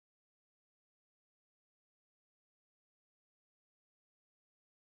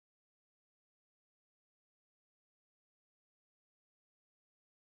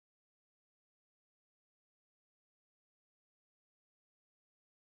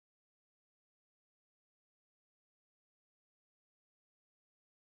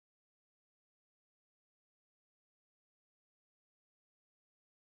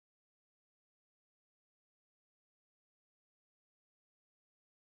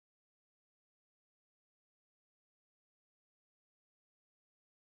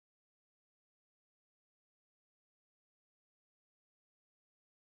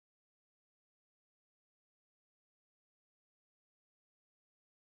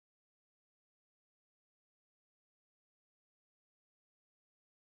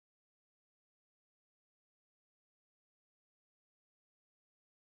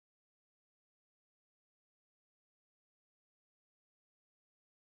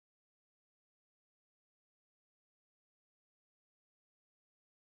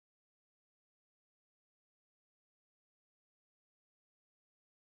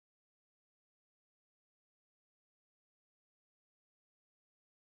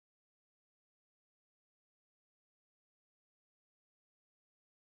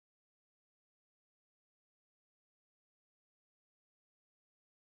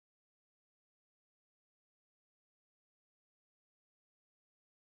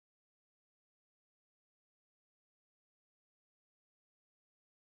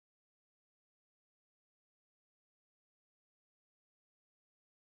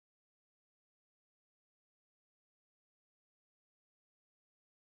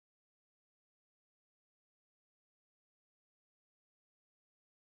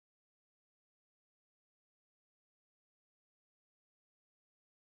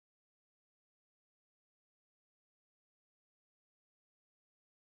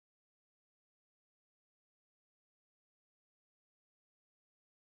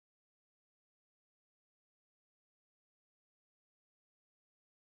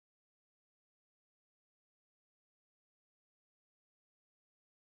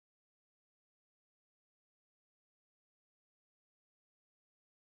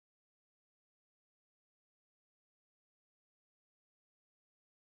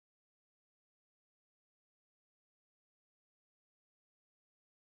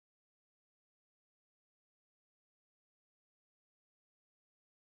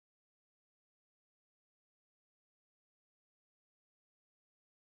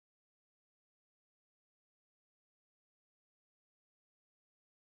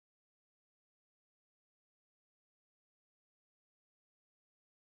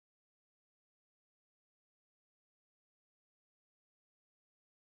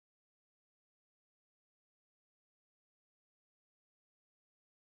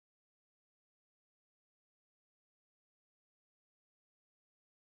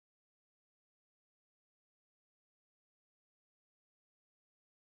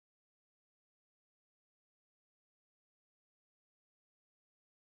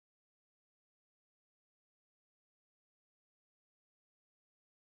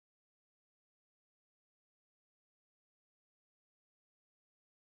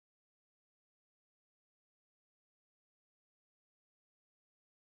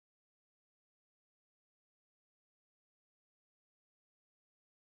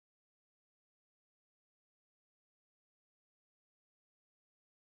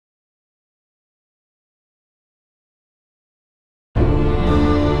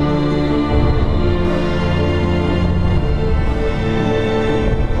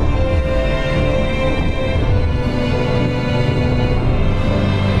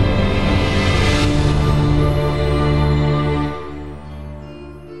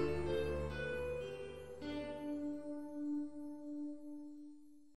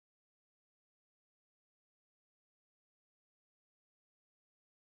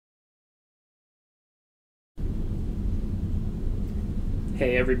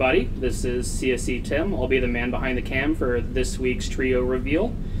Hey everybody, this is CSE Tim. I'll be the man behind the cam for this week's trio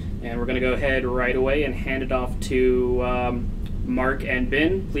reveal. And we're going to go ahead right away and hand it off to Mark and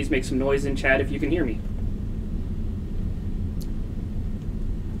Ben. Please make some noise in chat if you can hear me.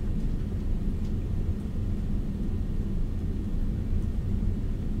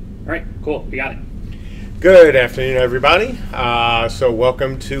 All right, cool, we got it. Good afternoon, everybody. So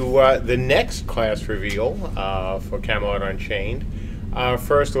welcome to the next class reveal for Camelot Unchained.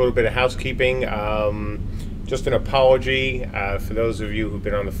 First, a little bit of housekeeping. Just an apology for those of you who've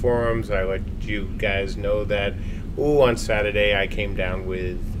been on the forums. I let you guys know that, on Saturday I came down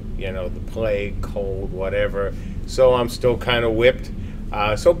with, the plague, cold, whatever. So I'm still kind of whipped.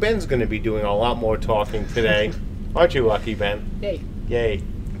 So Ben's going to be doing a lot more talking today. Aren't you lucky, Ben? Yay. Yay.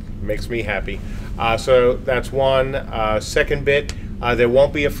 Makes me happy. So that's one. Second bit, there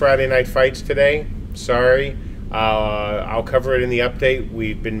won't be a Friday Night Fights today. Sorry. I'll cover it in the update.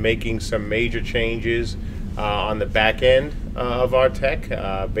 We've been making some major changes on the back end of our tech,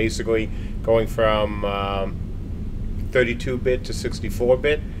 basically going from 32-bit to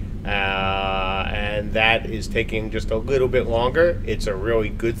 64-bit, and that is taking just a little bit longer. It's a really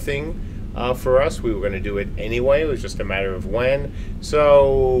good thing for us. We were going to do it anyway. It was just a matter of when,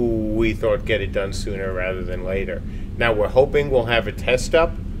 so we thought get it done sooner rather than later. Now we're hoping we'll have a test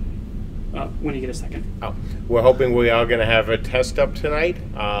up. When you get a second. Oh, we're hoping we are going to have a test up tonight,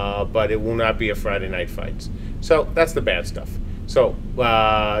 but it will not be a Friday Night Fights. So that's the bad stuff. So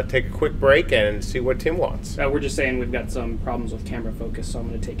take a quick break and see what Tim wants. We're just saying we've got some problems with camera focus, so I'm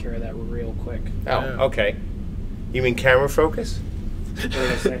going to take care of that real quick. Oh, okay. You mean camera focus? What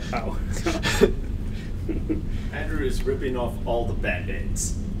did I say? Oh. Andrew is ripping off all the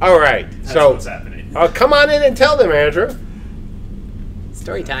Band-Aids. All right. That's so what's happening. Come on in and tell them, Andrew.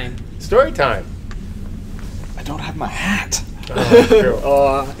 Story time. Story time. I don't have my hat. Here,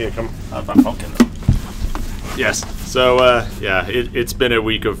 come. Yes. So, it's been a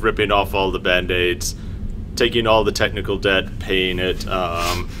week of ripping off all the Band-Aids, taking all the technical debt, paying it,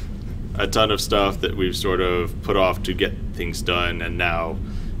 a ton of stuff that we've sort of put off to get things done, and now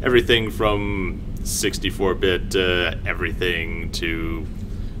everything from 64-bit to everything to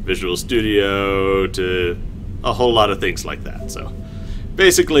Visual Studio to a whole lot of things like that. So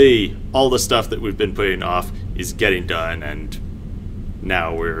basically, all the stuff that we've been putting off is getting done, and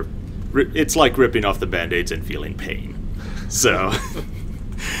now it's like ripping off the Band-Aids and feeling pain. So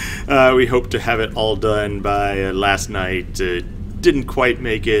we hope to have it all done by last night. Didn't quite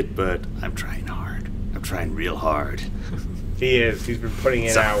make it, but I'm trying hard. I'm trying real hard. He is. He's been putting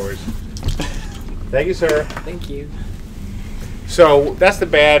in hours. Thank you, sir. Thank you. So that's the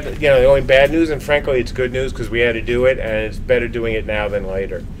only bad news, and frankly, it's good news because we had to do it, and it's better doing it now than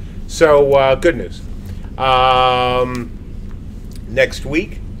later. So good news. Next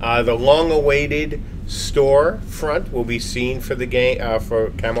week, the long-awaited store front will be seen for the game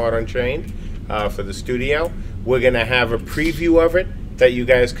for Camelot Unchained for the studio. We're going to have a preview of it that you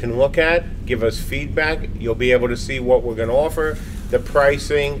guys can look at, give us feedback. You'll be able to see what we're going to offer, the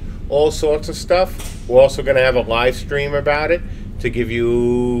pricing, all sorts of stuff. We're also going to have a live stream about it to give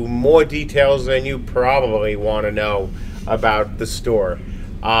you more details than you probably want to know about the store.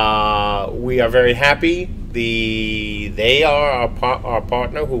 We are very happy. They are our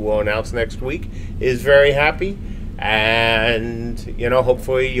partner, who we'll announce next week, is very happy. And,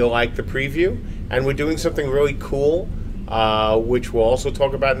 hopefully you'll like the preview. And we're doing something really cool, which we'll also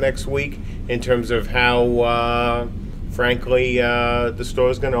talk about next week in terms of how, frankly, the store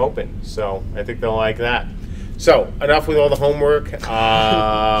is going to open. So I think they'll like that. So enough with all the homework.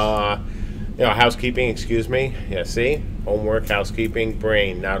 Housekeeping, excuse me. Yeah, see? Homework, housekeeping,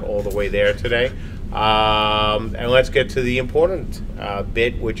 brain, not all the way there today. And let's get to the important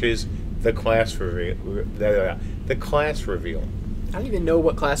bit, which is the class reveal. The class reveal. I don't even know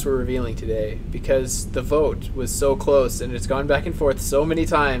what class we're revealing today because the vote was so close and it's gone back and forth so many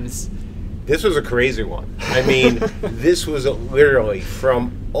times. This was a crazy one. I mean, this was literally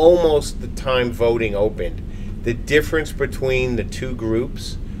from almost the time voting opened. The difference between the two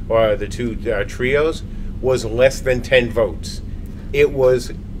groups, or the two trios, was less than 10 votes. It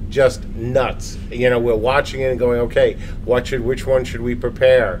was just nuts. We're watching it and going, okay, which one should we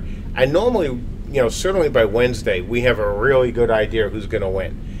prepare? And normally, certainly by Wednesday, we have a really good idea who's going to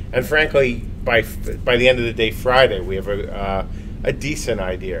win. And frankly, by the end of the day, Friday, we have a decent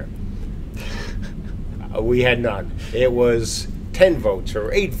idea. We had none. It was 10 votes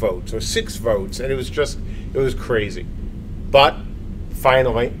or 8 votes or 6 votes, and it was crazy. But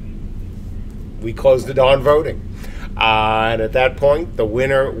finally, we closed it on voting. And at that point, the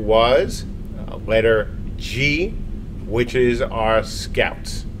winner was letter G, which is our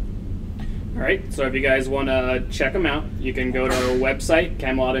scouts. All right, so if you guys want to check them out, you can go to our website,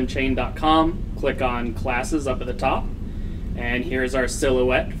 CamelotUnchained.com, click on classes up at the top, and here's our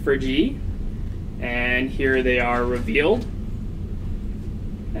silhouette for G, and here they are revealed.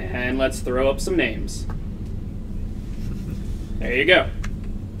 And let's throw up some names. There you go.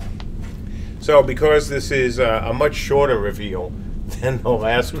 So because this is a much shorter reveal than the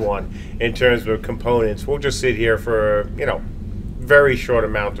last one in terms of components, we'll just sit here for, very short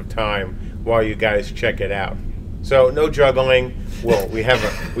amount of time while you guys check it out. So no juggling. Well, we have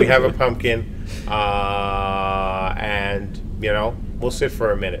a pumpkin, and we'll sit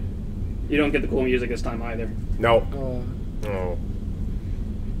for a minute. You don't get the cool music this time either. No. Oh. Oh.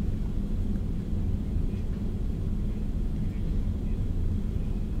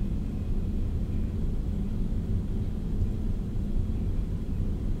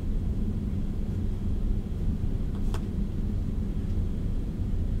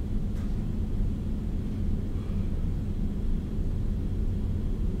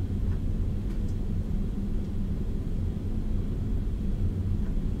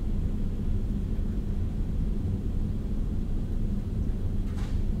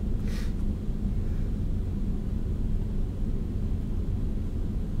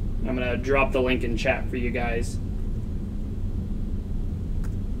 I'm going to drop the link in chat for you guys.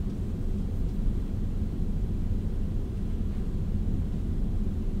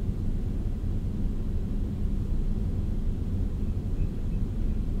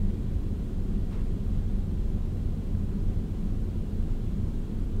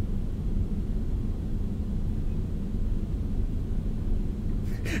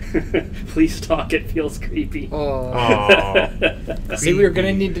 Please talk, it feels creepy. Oh. See, we're going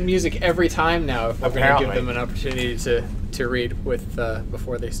to need the music every time now if we're going to Apparently. give them an opportunity to read with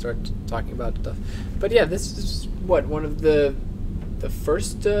before they start talking about stuff. But yeah, this is one of the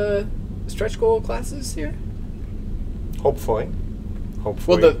first stretch goal classes here? Hopefully.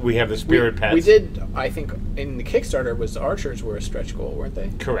 Well, we have the spirit paths. We did, I think, in the Kickstarter, was the archers were a stretch goal, weren't they?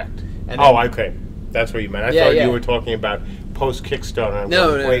 Correct. And Oh, then- okay. That's what you meant. I Yeah, thought yeah. you were talking about post Kickstarter.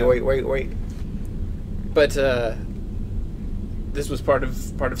 No. Wait. But this was part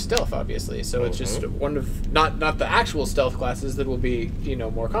of stealth, obviously. So it's just one of not the actual stealth classes that will be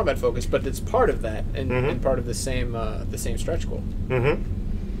more combat focused, but it's part of that and part of the same stretch goal. Mm-hmm.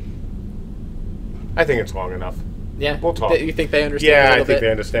 I think it's long enough. Yeah, We'll talk. You think they understand? Yeah, a I little think bit?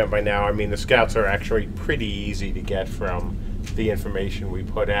 they understand by now. I mean, the scouts are actually pretty easy to get from the information we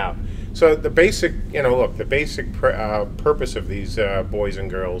put out. So the basic, purpose of these boys and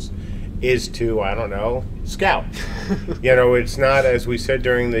girls is to, scout. It's not, as we said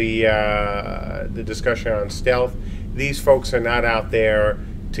during the discussion on stealth, these folks are not out there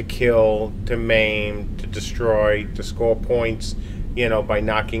to kill, to maim, to destroy, to score points, by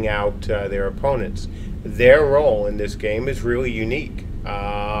knocking out their opponents. Their role in this game is really unique.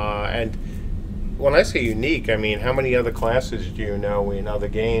 And when I say unique, I mean, how many other classes do you know in other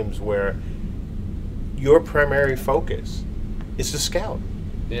games where your primary focus is to scout?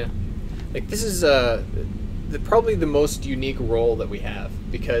 Yeah, like this is probably the most unique role that we have,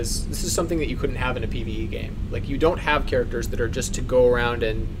 because this is something that you couldn't have in a PvE game. Like, you don't have characters that are just to go around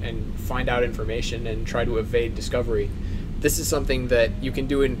and find out information and try to evade discovery. This is something that you can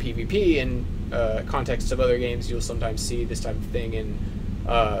do in PvP. In contexts of other games, you'll sometimes see this type of thing in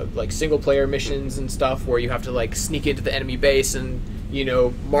like single player missions and stuff, where you have to like sneak into the enemy base and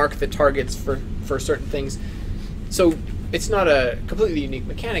mark the targets for certain things. So it's not a completely unique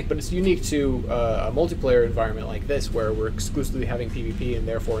mechanic, but it's unique to a multiplayer environment like this, where we're exclusively having PvP, and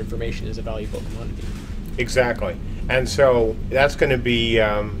therefore information is a valuable commodity. Exactly. And so that's going to be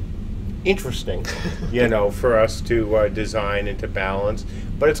interesting, for us to design and to balance,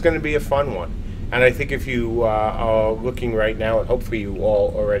 but it's going to be a fun one. And I think if you are looking right now, and hopefully you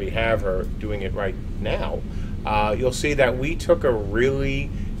all already have her doing it right now, you'll see that we took a really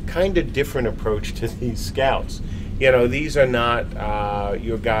kind of different approach to these scouts. These are not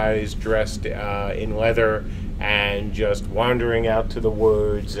your guys dressed in leather and just wandering out to the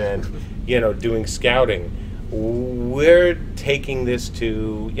woods and, doing scouting. We're taking this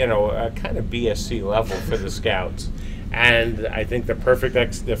to, a kind of BSC level for the scouts. And I think the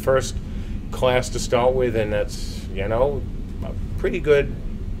first class to start with, and that's, a pretty good,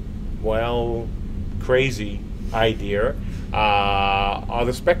 crazy idea, are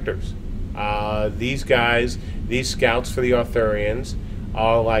the Spectres. These guys, these scouts for the Arthurians,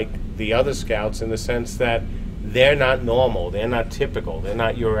 are like the other scouts in the sense that they're not normal, they're not typical, they're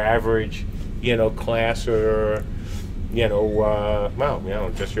not your average, class, or,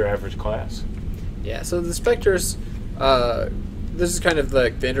 just your average class. Yeah, so the Spectres, this is kind of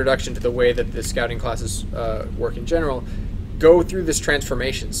like the introduction to the way that the scouting classes work in general, go through this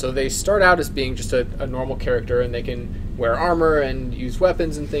transformation. So they start out as being just a normal character, and they can wear armor and use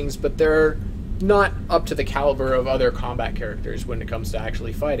weapons and things, but they're not up to the caliber of other combat characters when it comes to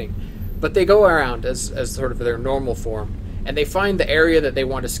actually fighting. But they go around as sort of their normal form, and they find the area that they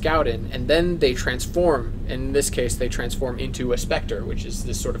want to scout in, and then they transform. In this case, they transform into a Spectre, which is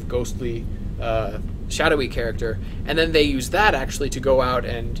this sort of ghostly, shadowy character, and then they use that actually to go out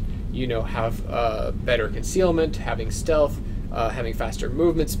and, you know, have better concealment, having stealth, having faster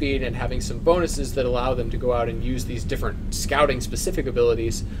movement speed, and having some bonuses that allow them to go out and use these different scouting specific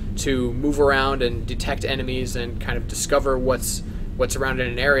abilities to move around and detect enemies and kind of discover what's around in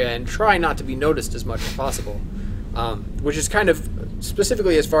an area and try not to be noticed as much as possible. Which is kind of,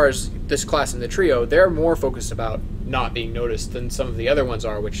 specifically as far as this class in the trio, they're more focused about not being noticed than some of the other ones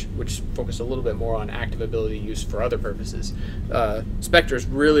are, which focus a little bit more on active ability use for other purposes. Spectres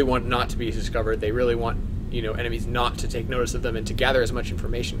really want not to be discovered. They really want, you know, enemies not to take notice of them and to gather as much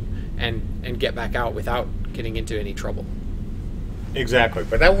information and get back out without getting into any trouble. Exactly,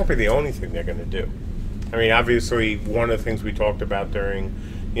 but that won't be the only thing they're going to do. I mean, obviously, one of the things we talked about during,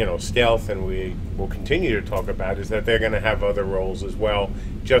 you know, stealth, and we will continue to talk about, is that they're going to have other roles as well,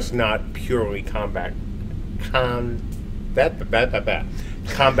 just not purely combat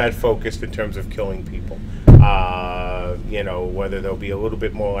focused in terms of killing people. You know, whether they'll be a little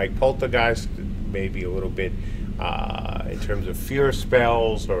bit more like Poltergeist, maybe a little bit in terms of fear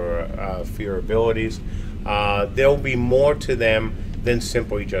spells or fear abilities. There'll be more to them than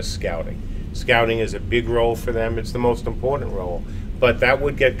simply just scouting. Scouting is a big role for them. It's the most important role. But that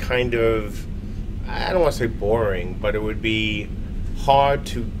would get kind of, I don't want to say boring, but it would be hard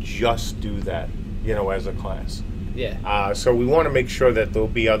to just do that, you know, as a class. Yeah. So we want to make sure that there'll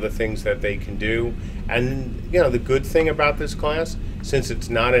be other things that they can do. And, you know, the good thing about this class, since it's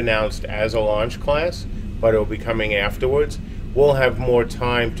not announced as a launch class, but it'll be coming afterwards, we'll have more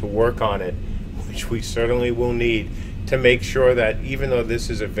time to work on it, which we certainly will need, to make sure that even though this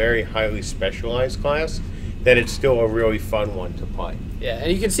is a very highly specialized class, that it's still a really fun one to play. Yeah,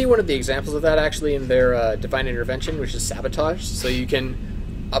 and you can see one of the examples of that actually in their Divine Intervention, which is Sabotage. So you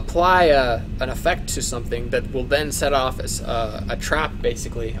can apply an effect to something that will then set off as a trap,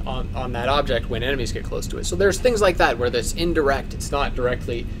 basically, on that object when enemies get close to it. So there's things like that where it's indirect. It's not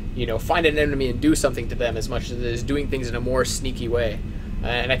directly, you know, find an enemy and do something to them as much as it is doing things in a more sneaky way.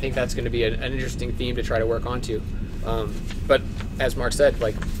 And I think that's going to be an interesting theme to try to work onto. But as Mark said,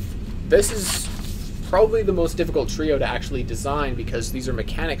 like, this is probably the most difficult trio to actually design because these are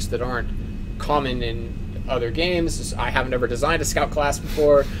mechanics that aren't common in other games. I haven't ever designed a scout class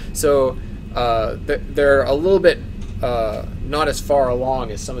before, so they're a little bit not as far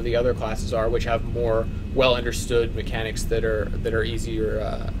along as some of the other classes are, which have more well understood mechanics that are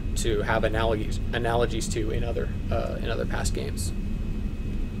easier to have analogies to in other past games.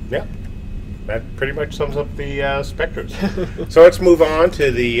 Yeah. That pretty much sums up the Spectres. So let's move on to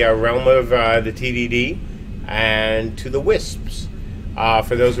the realm of the TDD and to the Wisps.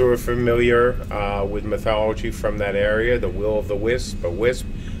 For those who are familiar with mythology from that area, the Will of the Wisp, a wisp,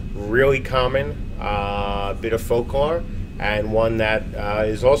 really common bit of folklore, and one that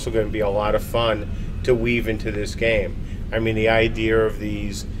is also going to be a lot of fun to weave into this game. I mean, the idea of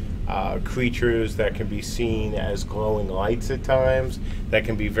these creatures that can be seen as glowing lights at times, that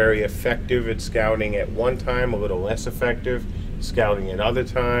can be very effective at scouting at one time, a little less effective scouting at other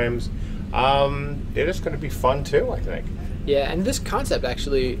times. They're just going to be fun too, I think. Yeah, and this concept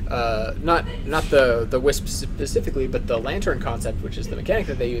actually, not the Wisp specifically, but the Lantern concept, which is the mechanic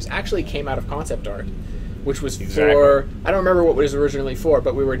that they use, actually came out of concept art, which was for, I don't remember what it was originally for,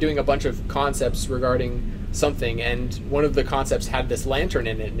 but we were doing a bunch of concepts regarding something, and one of the concepts had this lantern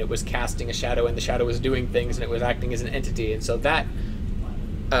in it, and it was casting a shadow, and the shadow was doing things, and it was acting as an entity. And so that,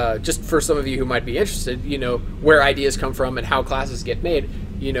 just for some of you who might be interested, you know, where ideas come from and how classes get made,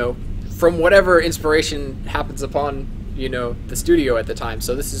 you know, from whatever inspiration happens upon, you know, the studio at the time.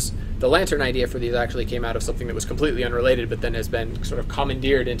 So this is, the lantern idea for these actually came out of something that was completely unrelated, but then has been sort of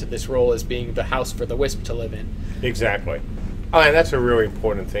commandeered into this role as being the house for the Wisp to live in. Exactly. And that's a really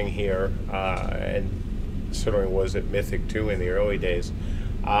important thing here, and certainly was at Mythic too in the early days.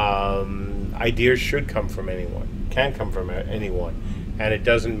 Ideas should come from anyone, can come from anyone, and it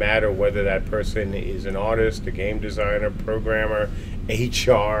doesn't matter whether that person is an artist, a game designer, programmer,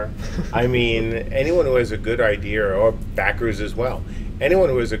 HR. I mean, anyone who has a good idea, or backers as well, anyone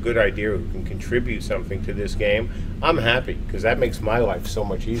who has a good idea who can contribute something to this game, I'm happy, because that makes my life so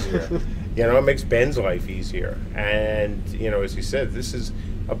much easier. You know, it makes Ben's life easier. And, you know, as he said, this is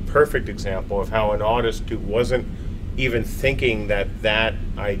a perfect example of how an artist who wasn't even thinking that that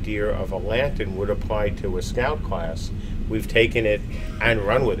idea of a lantern would apply to a scout class, we've taken it and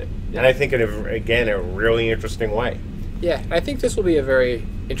run with it. And I think in a really interesting way. Yeah, I think this will be a very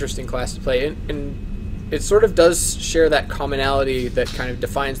interesting class to play, and it sort of does share that commonality that kind of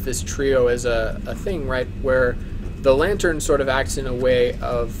defines this trio as a thing, right? Where the lantern sort of acts in a way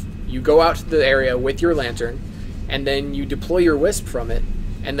of you go out to the area with your lantern, and then you deploy your wisp from it,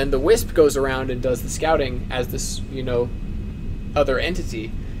 and then the wisp goes around and does the scouting as this, other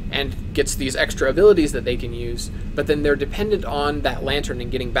entity, and gets these extra abilities that they can use, but then they're dependent on that lantern and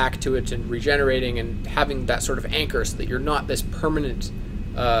getting back to it and regenerating and having that sort of anchor so that you're not this permanent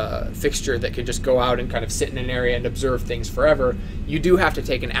fixture that can just go out and kind of sit in an area and observe things forever. You do have to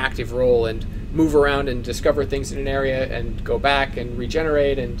take an active role and move around and discover things in an area and go back and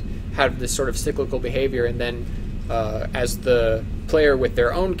regenerate and have this sort of cyclical behavior, and then as the player with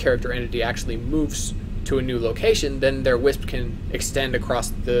their own character entity actually moves to a new location, then their wisp can extend across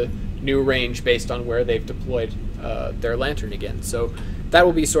the new range based on where they've deployed their lantern again. So that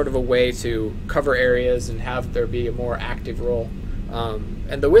will be sort of a way to cover areas and have there be a more active role.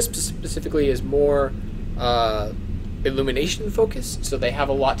 And the wisp specifically is more illumination focused, so they have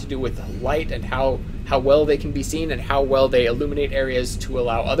a lot to do with light and how well they can be seen and how well they illuminate areas to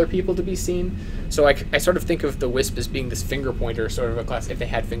allow other people to be seen. So I sort of think of the wisp as being this finger pointer sort of a class. If they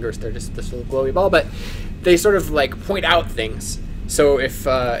had fingers, they're just this little glowy ball, but they sort of like point out things. So if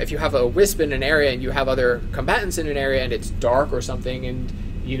you have a wisp in an area and you have other combatants in an area and it's dark or something, and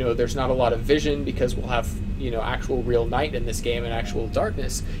there's not a lot of vision because we'll have actual real night in this game and actual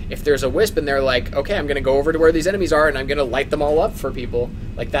darkness. If there's a wisp and they're like, okay, I'm going to go over to where these enemies are and I'm going to light them all up for people,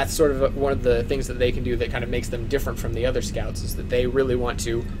 like that's sort of one of the things that they can do that kind of makes them different from the other scouts, is that they really want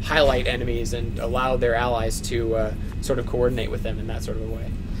to highlight enemies and allow their allies to sort of coordinate with them in that sort of a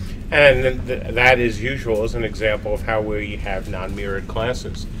way. And that is usual as an example of how we have non-mirrored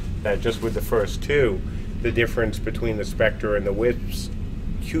classes. That just with the first two, the difference between the Spectre and the Wisps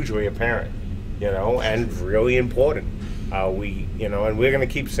hugely apparent, and really important. And we're going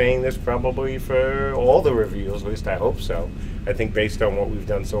to keep saying this probably for all the reviews, at least I hope so. I think based on what we've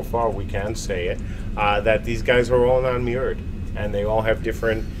done so far, we can say it, that these guys are all non-mirrored, and they all have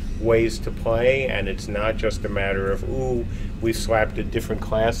different ways to play, and it's not just a matter of, we slapped a different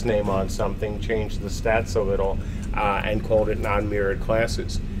class name on something, changed the stats a little, and called it non-mirrored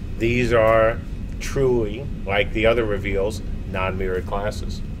classes. These are truly, like the other reveals, non-mirrored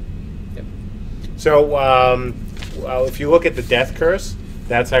classes. Yep. So, if you look at the Death Curse,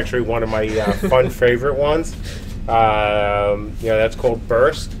 that's actually one of my fun favorite ones. That's called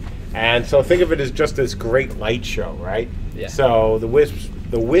Burst. And so think of it as just this great light show, right? Yeah. So the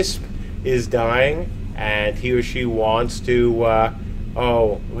Wisp is dying, and he or she wants to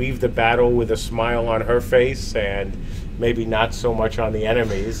leave the battle with a smile on her face and maybe not so much on the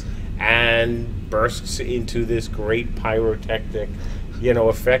enemies, and bursts into this great pyrotechnic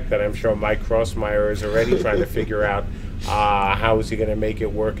effect that I'm sure Mike Crossmeyer is already trying to figure out how is he going to make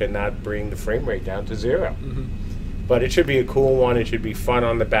it work and not bring the frame rate down to 0. Mm-hmm. But it should be a cool one. It should be fun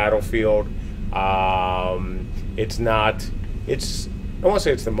on the battlefield. I won't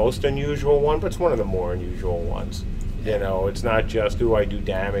say it's the most unusual one, but it's one of the more unusual ones. It's not just, I do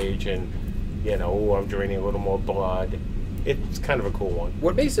damage and, I'm draining a little more blood. It's kind of a cool one.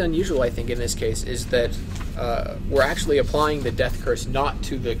 What makes it unusual, I think, in this case is that we're actually applying the Death Curse not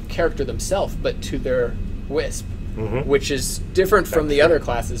to the character themselves, but to their Wisp, which is different from the other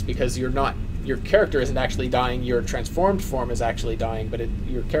classes, because your character isn't actually dying, your transformed form is actually dying, but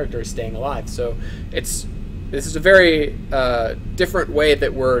your character is staying alive. So this is a very different way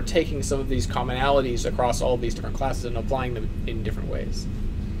that we're taking some of these commonalities across all of these different classes and applying them in different ways.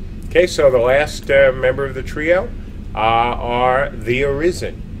 Okay, so the last member of the trio are the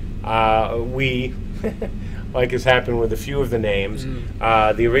Arisen. We, like has happened with a few of the names,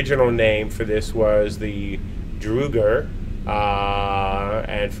 the original name for this was the Druger,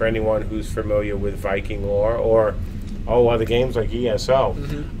 and for anyone who's familiar with Viking lore or other games like ESO,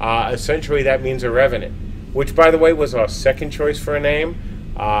 essentially that means a Revenant, which, by the way, was our second choice for a name.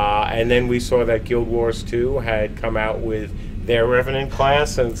 And then we saw that Guild Wars 2 had come out with their Revenant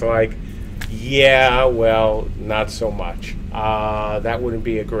class, and it's like, yeah, well, not so much. That wouldn't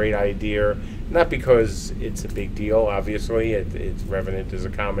be a great idea. Not because it's a big deal, obviously. It's Revenant is a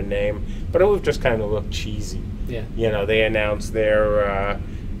common name, but it would just kind of look cheesy. Yeah. They announced their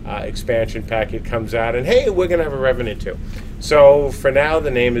expansion packet comes out, and hey, we're going to have a Revenant too. So for now,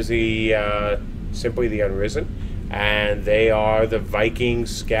 the name is simply the Unrisen, and they are the Viking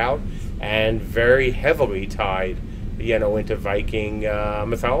scout and very heavily tied, into Viking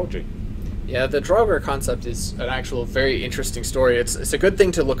mythology. Yeah, the Draugr concept is an actual very interesting story. It's a good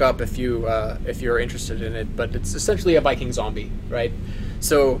thing to look up if you're interested in it. But it's essentially a Viking zombie, right?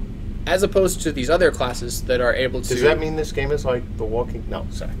 So, as opposed to these other classes that are able to. Does that mean this game is like The Walking? No,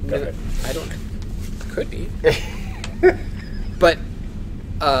 sorry. Go ahead. I don't. Could be. But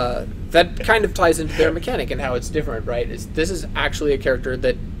that kind of ties into their mechanic and how it's different, right? This is actually a character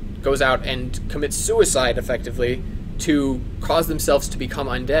that goes out and commits suicide effectively to cause themselves to become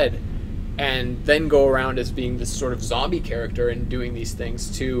undead, and then go around as being this sort of zombie character and doing these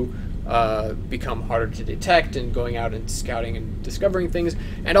things to become harder to detect, and going out and scouting and discovering things,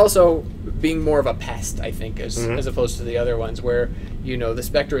 and also being more of a pest, I think, as opposed to the other ones where, you know, the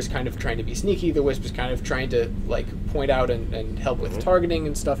Spectre is kind of trying to be sneaky, the Wisp is kind of trying to, like, point out and help with targeting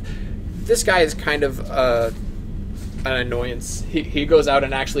and stuff. This guy is kind of an annoyance. He goes out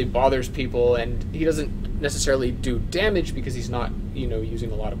and actually bothers people, and he doesn't necessarily do damage because he's not, you know,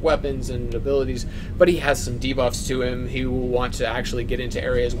 using a lot of weapons and abilities, but he has some debuffs to him. He will want to actually get into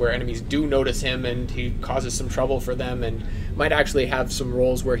areas where enemies do notice him, and he causes some trouble for them, and might actually have some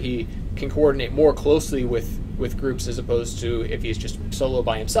roles where he can coordinate more closely with groups, as opposed to if he's just solo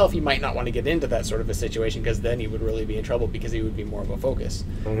by himself. He might not want to get into that sort of a situation, because then he would really be in trouble, because he would be more of a focus.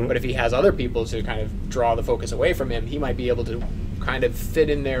 But if he has other people to kind of draw the focus away from him, he might be able to kind of fit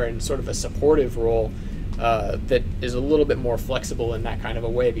in there in sort of a supportive role that is a little bit more flexible in that kind of a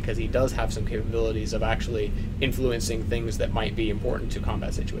way, because he does have some capabilities of actually influencing things that might be important to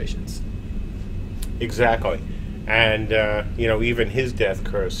combat situations. Exactly. And, you know, even his death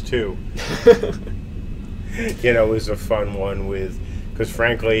curse, too, you know, is a fun one because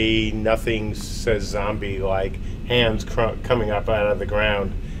frankly, nothing says zombie like hands coming up out of the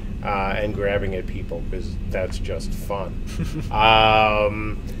ground and grabbing at people, because that's just fun.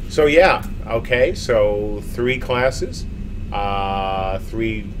 So yeah, okay, so 3 classes,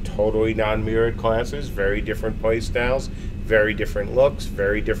 3 totally non-mirrored classes, very different play styles, very different looks,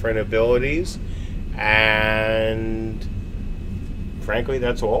 very different abilities, and frankly,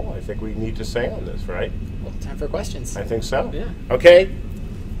 that's all I think we need to say on this, right? Well, time for questions. I think so. Yeah. Okay,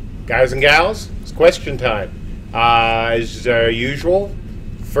 guys and gals, it's question time. As usual,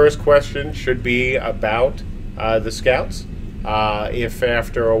 first question should be about the scouts. If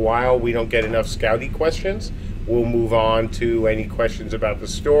after a while we don't get enough scouty questions, we'll move on to any questions about the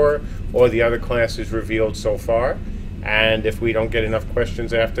store or the other classes revealed so far. And if we don't get enough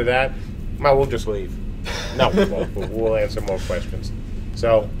questions after that, well, we'll just leave. No, we won't. We'll answer more questions.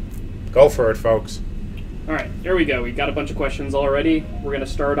 So, go for it, folks. All right, here we go. We got a bunch of questions already. We're going to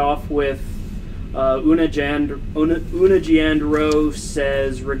start off with Una Giandro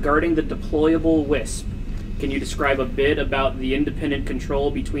says, regarding the deployable Wisp, can you describe a bit about the independent control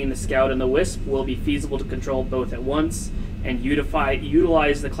between the Scout and the Wisp? Will it be feasible to control both at once and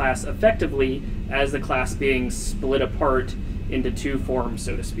utilize the class effectively as the class being split apart into 2 forms,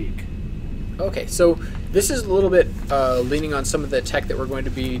 so to speak? Okay, so this is a little bit leaning on some of the tech that we're going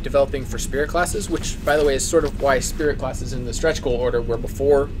to be developing for Spirit classes, which, by the way, is sort of why Spirit classes in the stretch goal order were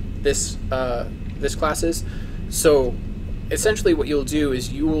before this class is. So essentially what you'll do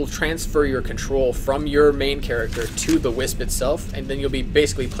is you will transfer your control from your main character to the Wisp itself, and then you'll be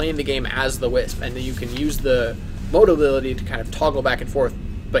basically playing the game as the Wisp, and then you can use the mode ability to kind of toggle back and forth,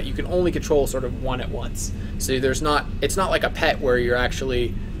 but you can only control sort of one at once. So it's not like a pet where you're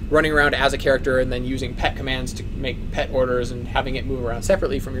actually running around as a character and then using pet commands to make pet orders and having it move around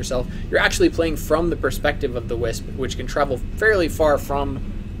separately from yourself. You're actually playing from the perspective of the Wisp, which can travel fairly far from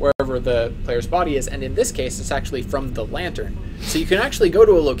wherever the player's body is, and in this case it's actually from the lantern. So you can actually go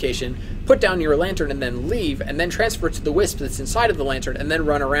to a location, put down your lantern, and then leave, and then transfer to the Wisp that's inside of the lantern, and then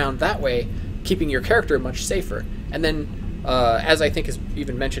run around that way, keeping your character much safer. And then, as I think is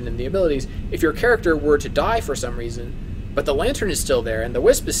even mentioned in the abilities, if your character were to die for some reason, but the lantern is still there and the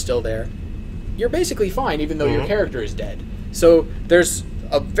Wisp is still there, you're basically fine even though your character is dead. So there's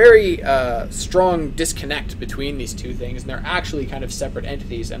a very strong disconnect between these two things, and they're actually kind of separate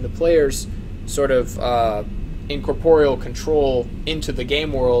entities, and the player's sort of incorporeal control into the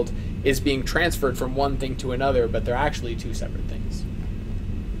game world is being transferred from one thing to another, but they're actually 2 separate things.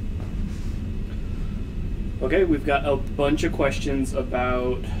 Okay, we've got a bunch of questions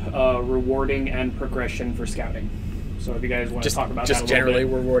about rewarding and progression for scouting. So if you guys want to talk about that a little bit. Just generally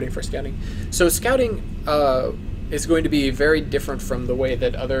rewarding for scouting. So scouting is going to be very different from the way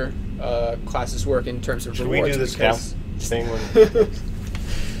that other classes work in terms of rewards. Should we do the scout thing?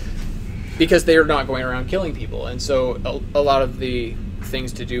 Because they are not going around killing people, and so a lot of the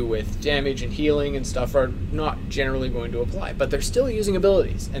things to do with damage and healing and stuff are not generally going to apply, but they're still using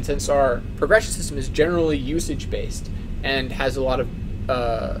abilities. And since our progression system is generally usage based and has a lot of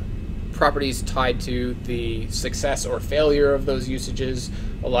properties tied to the success or failure of those usages,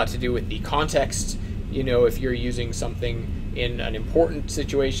 a lot to do with the context. You know, if you're using something in an important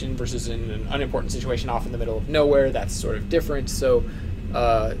situation versus in an unimportant situation off in the middle of nowhere, that's sort of different. So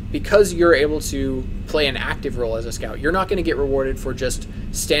because you're able to play an active role as a scout, you're not going to get rewarded for just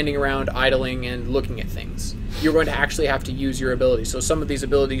standing around idling and looking at things. You're going to actually have to use your abilities. So some of these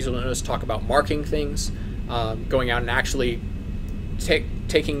abilities you'll notice talk about marking things, going out and actually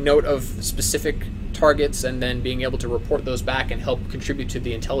taking note of specific targets and then being able to report those back and help contribute to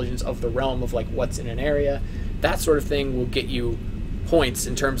the intelligence of the realm of like what's in an area. That sort of thing will get you points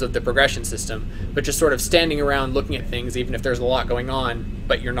in terms of the progression system, but just sort of standing around looking at things, even if there's a lot going on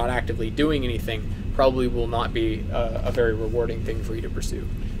but you're not actively doing anything, probably will not be a very rewarding thing for you to pursue.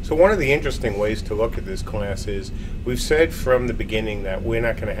 So one of the interesting ways to look at this class is we've said from the beginning that we're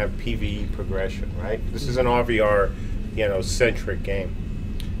not going to have PvE progression, right? This is an RVR, centric game,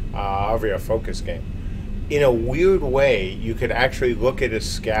 RVR focused game. In a weird way, you could actually look at a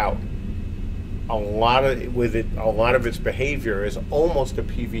scout. A lot of its behavior is almost a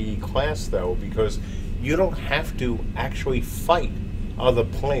PvE class, though, because you don't have to actually fight other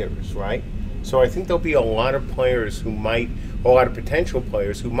players, right? So I think there'll be a lot of players who might, a lot of potential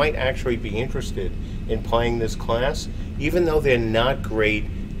players who might actually be interested in playing this class, even though they're not great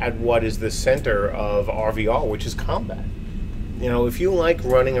at what is the center of RVR, which is combat. If you like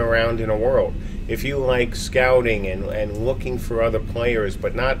running around in a world, if you like scouting and looking for other players,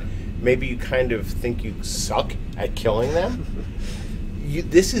 but not, maybe you kind of think you suck at killing them,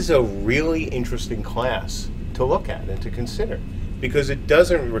 this is a really interesting class to look at and to consider, because it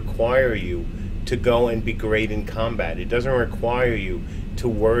doesn't require you to go and be great in combat. It doesn't require you to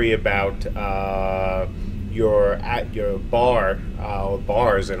worry about your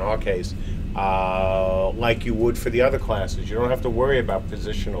bars in our case, like you would for the other classes. You don't have to worry about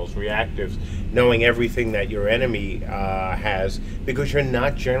positionals, reactives, knowing everything that your enemy has, because you're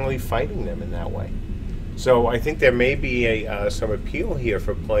not generally fighting them in that way. So I think there may be some appeal here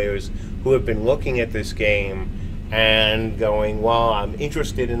for players who have been looking at this game and going, well, I'm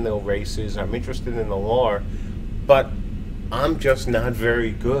interested in the races, I'm interested in the lore, but I'm just not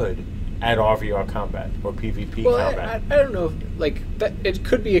very good at RVR combat or PvP combat. I don't know, that. It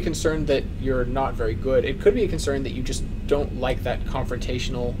could be a concern that you're not very good. It could be a concern that you just don't like that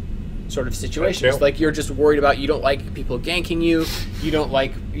confrontational sort of situations. Like you're just worried about, you don't like people ganking you, you don't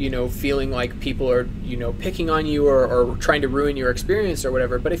like, feeling like people are, picking on you or trying to ruin your experience or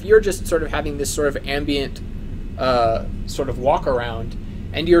whatever. But if you're just sort of having this sort of ambient sort of walk around,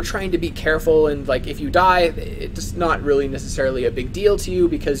 and you're trying to be careful, and like if you die, it's not really necessarily a big deal to you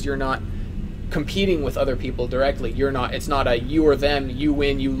because you're not competing with other people directly. It's not a you or them, you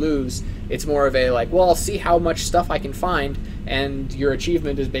win, you lose. It's more of a like, well, I'll see how much stuff I can find, and your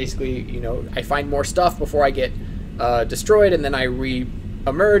achievement is basically, I find more stuff before I get destroyed, and then I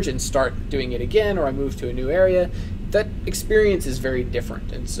re-emerge and start doing it again, or I move to a new area. That experience is very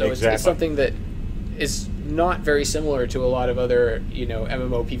different, and so it's something that is not very similar to a lot of other,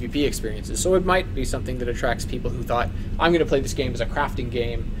 MMO PvP experiences. So it might be something that attracts people who thought, I'm going to play this game as a crafting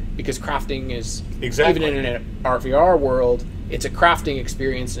game, because crafting is, even in an RVR world, it's a crafting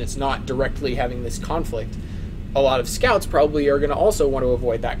experience and it's not directly having this conflict. A lot of scouts probably are going to also want to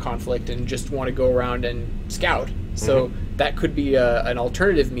avoid that conflict and just want to go around and scout. So that could be an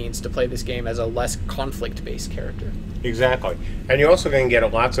alternative means to play this game as a less conflict-based character. Exactly. And you're also going to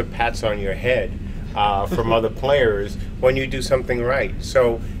get lots of pats on your head from other players when you do something right.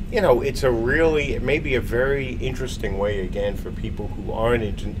 So, it may be a very interesting way, again, for people who aren't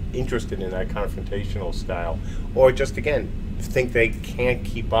interested in that confrontational style, or just, again, think they can't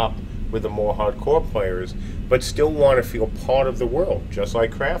keep up with the more hardcore players, but still want to feel part of the world, just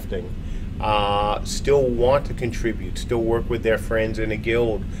like crafting. Still want to contribute, still work with their friends in a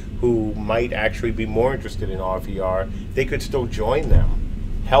guild who might actually be more interested in RVR. They could still join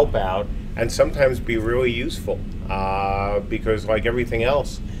them, help out, and sometimes be really useful, because like everything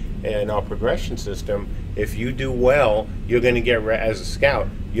else in our progression system, if you do well, you're going to get, as a scout,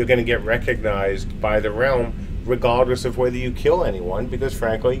 you're going to get recognized by the realm regardless of whether you kill anyone, because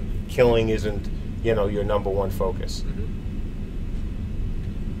frankly, killing isn't, your number one focus.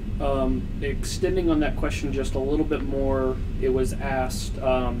 Extending on that question just a little bit more, it was asked,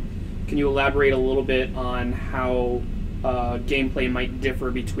 can you elaborate a little bit on how gameplay might differ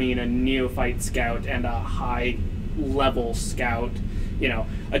between a neophyte scout and a high-level scout?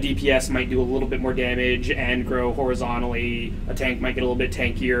 A DPS might do a little bit more damage and grow horizontally. A tank might get a little bit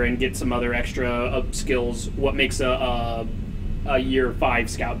tankier and get some other extra skills. What makes a year 5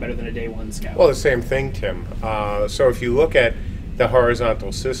 scout better than a day 1 scout? Well, the same thing, Tim. So if you look at the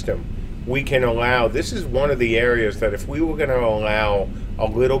horizontal system, we can allow, this is one of the areas that if we were going to allow a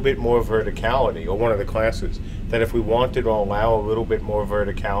little bit more verticality, or one of the classes, that if we wanted to allow a little bit more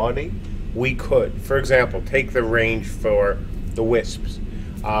verticality, we could. For example, take the range for the Wisps.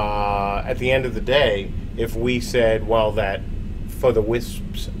 At the end of the day, if we said, well, that for the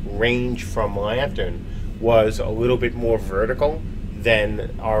Wisps range from Lantern was a little bit more vertical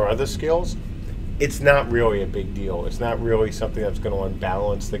than our other skills, it's not really a big deal. It's not really something that's going to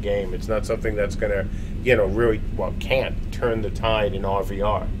unbalance the game. It's not something that's going to, really, can't turn the tide in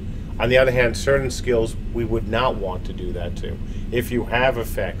RVR. On the other hand, certain skills we would not want to do that to. If you have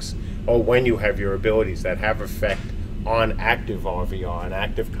effects, or when you have your abilities that have effect on active RVR, on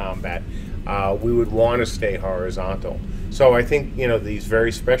active combat, we would want to stay horizontal. So I think, these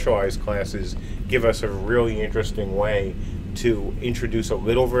very specialized classes give us a really interesting way to introduce a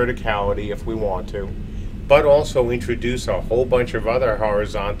little verticality if we want to, but also introduce a whole bunch of other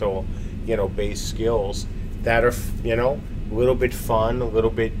horizontal, based skills that are, a little bit fun, a little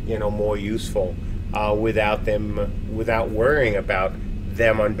bit, more useful, without worrying about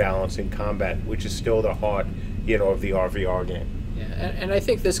them unbalancing combat, which is still the heart, of the RVR game. Yeah, and I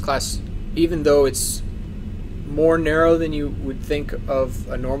think this class, even though it's more narrow than you would think of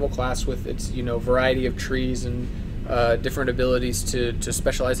a normal class with its, variety of trees and different abilities to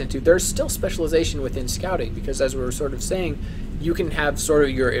specialize into, there's still specialization within scouting, because as we were sort of saying, you can have sort of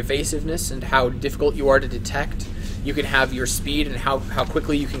your evasiveness and how difficult you are to detect. You can have your speed and how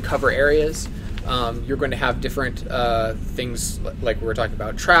quickly you can cover areas. You're going to have different things like we were talking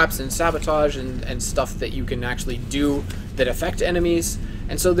about, traps and sabotage and stuff that you can actually do that affect enemies.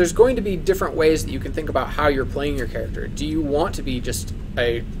 And so there's going to be different ways that you can think about how you're playing your character. Do you want to be just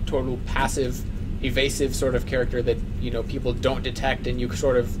a total passive, evasive sort of character that people don't detect and you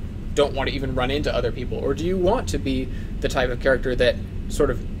sort of don't want to even run into other people, or do you want to be the type of character that sort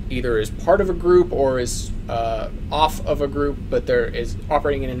of either is part of a group or is off of a group, but there is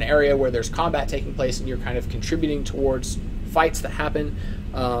operating in an area where there's combat taking place and you're kind of contributing towards fights that happen?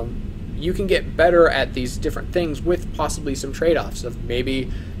 You can get better at these different things with possibly some trade-offs of maybe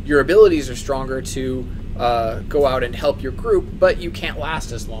your abilities are stronger to go out and help your group, but you can't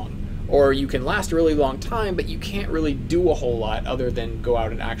last as long. Or you can last a really long time, but you can't really do a whole lot other than go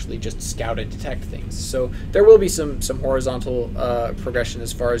out and actually just scout and detect things. So there will be some horizontal progression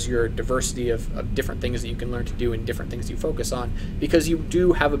as far as your diversity of different things that you can learn to do and different things you focus on, because you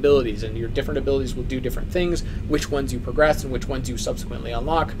do have abilities, and your different abilities will do different things. Which ones you progress and which ones you subsequently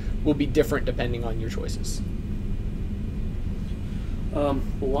unlock will be different depending on your choices.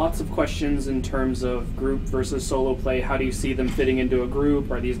 Lots of questions in terms of group versus solo play. How do you see them fitting into a group?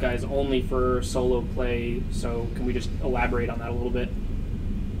 Are these guys only for solo play? So can we just elaborate on that a little bit?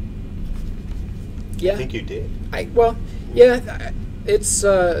 Yeah, I think you did. It's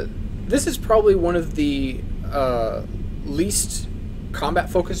this is probably one of the least combat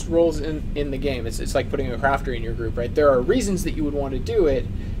focused roles in the game. It's like putting a crafter in your group, right? There are reasons that you would want to do it,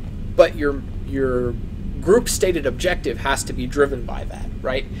 but your group stated objective has to be driven by that,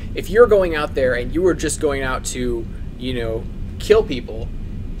 right? If you're going out there and you are just going out to, kill people,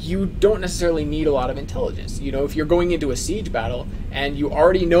 you don't necessarily need a lot of intelligence. If you're going into a siege battle and you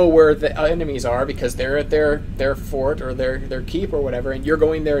already know where the enemies are because they're at their fort or their keep or whatever, and you're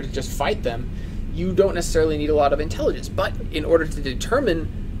going there to just fight them, you don't necessarily need a lot of intelligence. But in order to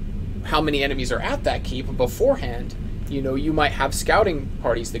determine how many enemies are at that keep beforehand, you might have scouting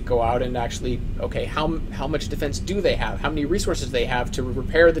parties that go out and actually, okay, how much defense do they have? How many resources they have to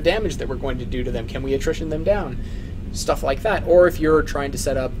repair the damage that we're going to do to them? Can we attrition them down? Stuff like that. Or if you're trying to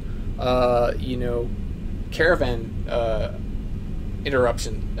set up, caravan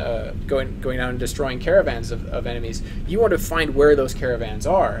interruption, going out and destroying caravans of enemies, you want to find where those caravans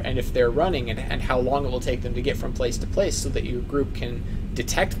are and if they're running and how long it will take them to get from place to place so that your group can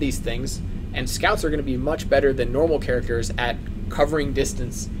detect these things. And scouts are going to be much better than normal characters at covering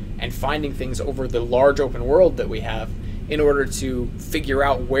distance and finding things over the large open world that we have in order to figure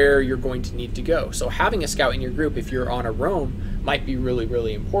out where you're going to need to go. So having a scout in your group, if you're on a roam, might be really,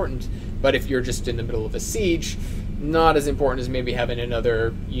 really important. But if you're just in the middle of a siege, not as important as maybe having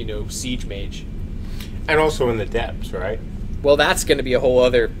another, siege mage. And also in the depths, right? Well, that's going to be a whole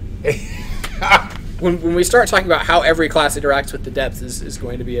other... When we start talking about how every class interacts with the depths is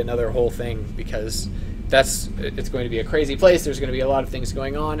going to be another whole thing, because it's going to be a crazy place. There's going to be a lot of things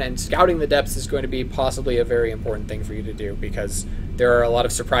going on, and scouting the depths is going to be possibly a very important thing for you to do, because there are a lot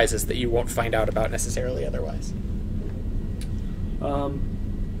of surprises that you won't find out about necessarily otherwise.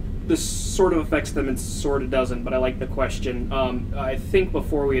 This sort of affects them and sort of doesn't, but I like the question. I think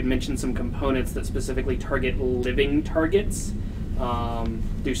before we had mentioned some components that specifically target living targets.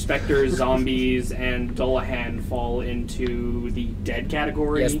 Do specters, zombies, and Dullahan fall into the dead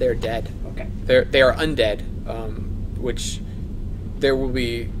category? Yes, they're dead. Okay. They are undead, which there will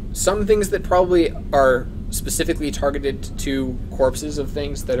be some things that probably are specifically targeted to corpses of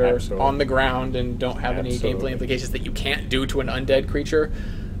things that are Absolutely. on the ground and don't have any Absolutely. gameplay implications that you can't do to an undead creature.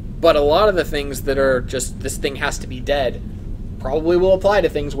 But a lot of the things that are just this thing has to be dead probably will apply to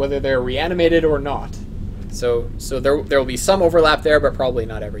things whether they're reanimated or not. So there will be some overlap there, but probably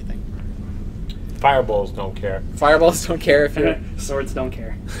not everything. Fireballs don't care. Fireballs don't care if you're... Swords don't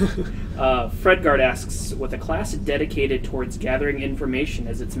care. Fredgard asks, with a class dedicated towards gathering information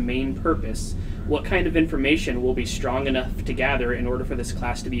as its main purpose, what kind of information will be strong enough to gather in order for this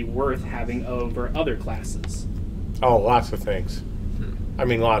class to be worth having over other classes? Oh, lots of things. I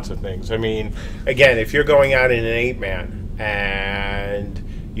mean, lots of things. I mean, again, if you're going out in an 8-man and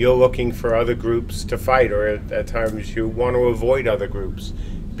you're looking for other groups to fight, or at times you want to avoid other groups,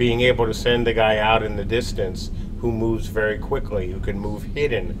 being able to send a guy out in the distance who moves very quickly, who can move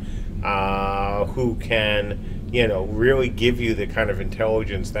hidden, who can, really give you the kind of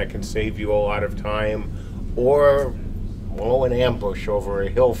intelligence that can save you a lot of time, or, an ambush over a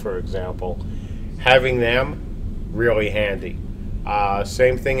hill, for example. Having them, really handy.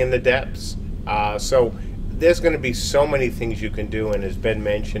 Same thing in the depths. So there's going to be so many things you can do, and as Ben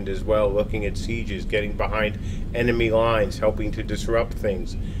mentioned as well, looking at sieges, getting behind enemy lines, helping to disrupt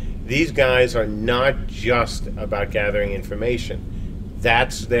things. These guys are not just about gathering information.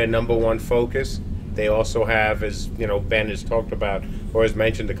 That's their number one focus. They also have, as Ben has talked about or has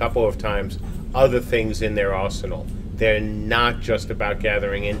mentioned a couple of times, other things in their arsenal. They're not just about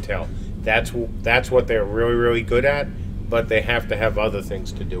gathering intel. That's what they're really, really good at, but they have to have other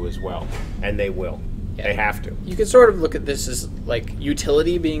things to do as well, and they will. Yeah. They have to. You can sort of look at this as like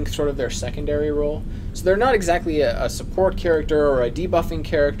utility being sort of their secondary role. So they're not exactly a support character or a debuffing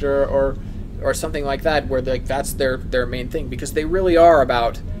character or something like that, where that's their main thing, because they really are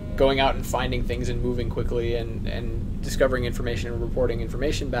about going out and finding things and moving quickly and discovering information and reporting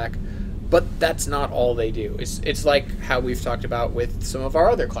information back. But that's not all they do. It's like how we've talked about with some of our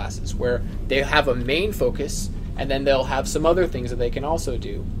other classes, where they have a main focus and then they'll have some other things that they can also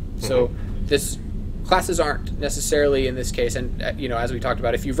do. So this classes aren't necessarily in this case, and as we talked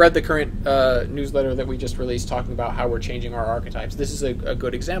about, if you've read the current newsletter that we just released talking about how we're changing our archetypes, this is a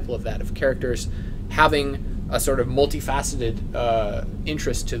good example of that, of characters having a sort of multifaceted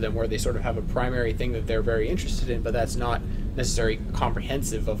interest to them, where they sort of have a primary thing that they're very interested in, but that's not necessarily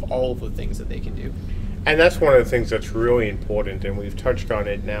comprehensive of all of the things that they can do. And that's one of the things that's really important, and we've touched on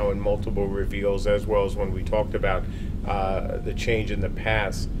it now in multiple reveals, as well as when we talked about the change in the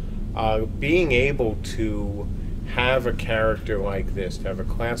past. Being able to have a character like this, to have a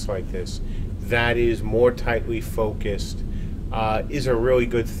class like this, that is more tightly focused, is a really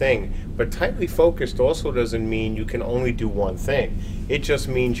good thing. But tightly focused also doesn't mean you can only do one thing. It just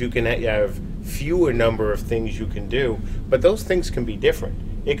means you can have fewer number of things you can do, but those things can be different.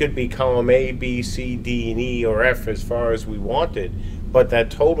 It could be column A, B, C, D, and E, or F as far as we wanted, but that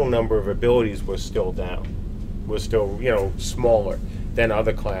total number of abilities was still down, was still, smaller than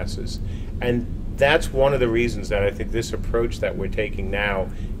other classes. And that's one of the reasons that I think this approach that we're taking now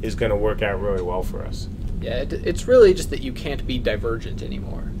is going to work out really well for us. Yeah, it's really just that you can't be divergent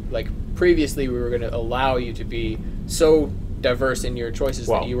anymore. Like, previously we were going to allow you to be so diverse in your choices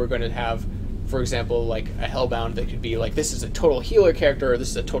that you were going to have, for example, like a Hellbound that could be like, this is a total healer character, or this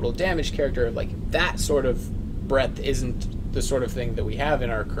is a total damage character. Like, that sort of breadth isn't the sort of thing that we have in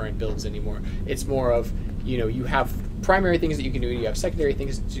our current builds anymore. It's more of, you have primary things that you can do, you have secondary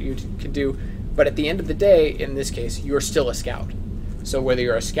things that you can do, but at the end of the day, in this case, you're still a scout. So whether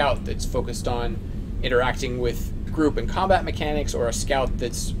you're a scout that's focused on interacting with group and combat mechanics, or a scout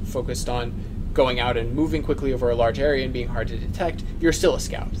that's focused on going out and moving quickly over a large area and being hard to detect, you're still a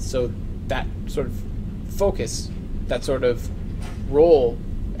scout. So that sort of focus, that sort of role,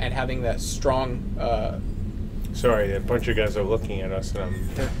 and having that strong... Sorry, a bunch of guys are looking at us, and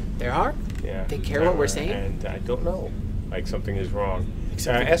There are? yeah. They care what we're saying? And I don't know. Like, something is wrong.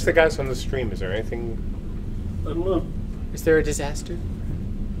 Except Ask the guys on the stream, is there anything... I don't know. Is there a disaster?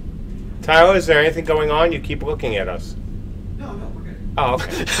 Tyler, is there anything going on? You keep looking at us. No, we're good. Oh,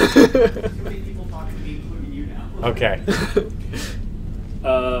 okay. Too many people talking to me, including you now. Okay.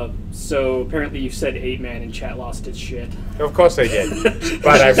 So apparently you said 8-man and chat lost its shit. Of course I did.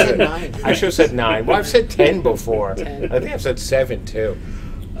 But I've said 9. I should have said 9. Well, I've said 10 before. 10. I think I've said 7 too.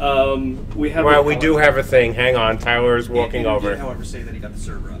 We have. Well, we do have a thing. Hang on. Tyler is walking He over. did, however, say that he got the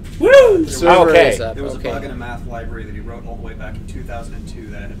server up. Woo! Server Okay. is up, There was okay. a bug in a math library that he wrote all the way back in 2002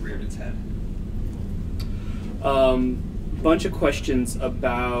 that had reared its head. bunch of questions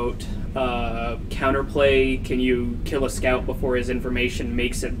about counterplay. Can you kill a scout before his information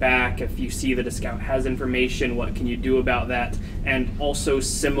makes it back? If you see that a scout has information, what can you do about that? And also,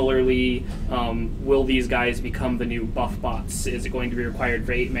 similarly, will these guys become the new buff bots? Is it going to be required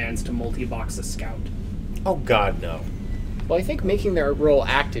for 8-mans to multi-box a scout? Oh God, no. Well, I think making their role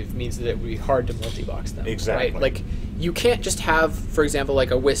active means that it would be hard to multi-box them. Exactly. Right? Like, you can't just have, for example,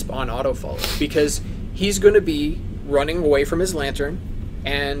 like a Wisp on auto-follow, because he's going to be running away from his lantern,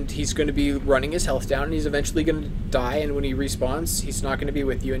 and he's going to be running his health down, and he's eventually going to die, and when he respawns, he's not going to be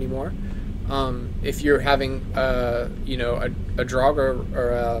with you anymore. If you're having, a Draugr or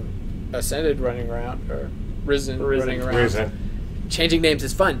a Ascended running around, or Risen running around. Risen. Changing names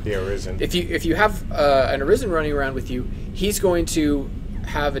is fun. Yeah, Risen. If you have an Arisen running around with you, he's going to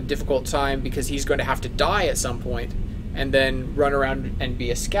have a difficult time because he's going to have to die at some point and then run around and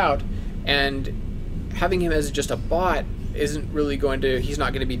be a scout. And having him as just a bot isn't really he's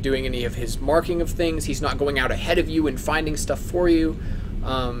not going to be doing any of his marking of things. He's not going out ahead of you and finding stuff for you.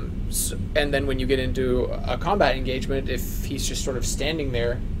 And then when you get into a combat engagement, if he's just sort of standing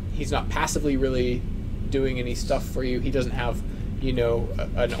there, he's not passively really doing any stuff for you. He doesn't have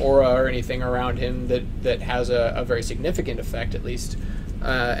an aura or anything around him that has a very significant effect, at least.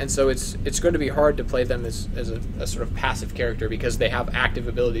 And so it's going to be hard to play them as a sort of passive character because they have active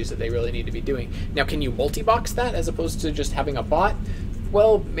abilities that they really need to be doing. Now, can you multi-box that as opposed to just having a bot?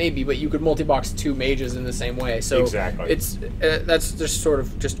 Well, maybe, but you could multi-box 2 mages in the same way. So exactly. That's just sort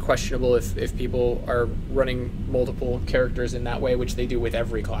of just questionable if people are running multiple characters in that way, which they do with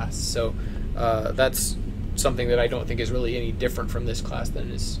every class. So that's something that I don't think is really any different from this class than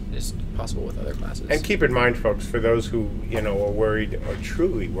is possible with other classes. And keep in mind, folks, for those who are worried or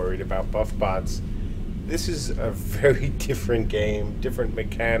truly worried about buff bots, this is a very different game, different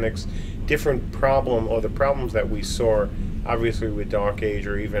mechanics, different problem, or the problems that we saw obviously with Dark Age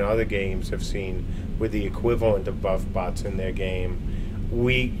or even other games have seen with the equivalent of buff bots in their game.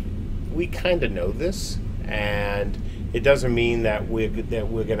 We kind of know this, and it doesn't mean that we're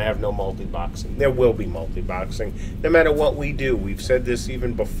going to have no multi-boxing. There will be multi-boxing, no matter what we do. We've said this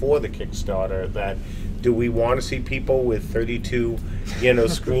even before the Kickstarter, that do we want to see people with 32,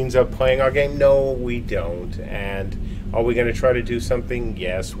 screens up playing our game? No, we don't. And are we going to try to do something?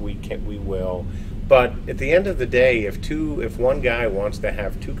 Yes, we will. But at the end of the day, if one guy wants to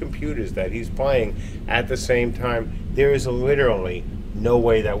have 2 computers that he's playing at the same time, there is literally no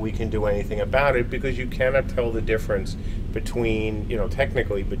way that we can do anything about it, because you cannot tell the difference between,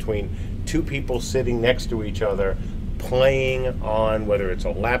 technically between 2 people sitting next to each other playing on, whether it's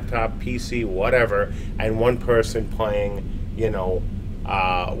a laptop, PC, whatever, and one person playing,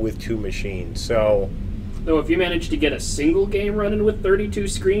 with 2 machines. So if you manage to get a single game running with 32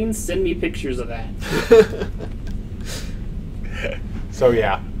 screens, send me pictures of that. So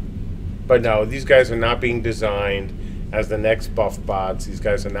yeah. But no, these guys are not being designed as the next buff bots. These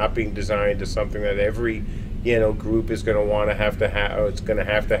guys are not being designed as something that every group is going to want to have, or it's going to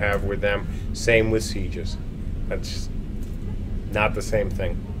have with them. Same with sieges. That's not the same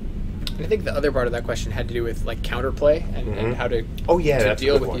thing. I think the other part of that question had to do with like counterplay and how to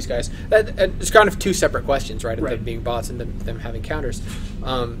deal with these guys. It's kind of 2 separate questions, right? Of them being bots and them having counters.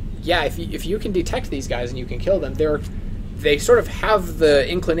 If you can detect these guys and you can kill them, they sort of have the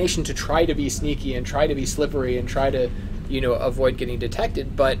inclination to try to be sneaky and try to be slippery and try to, avoid getting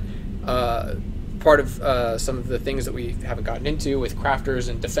detected. But part of some of the things that we haven't gotten into with crafters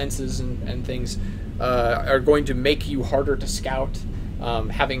and defenses and things are going to make you harder to scout.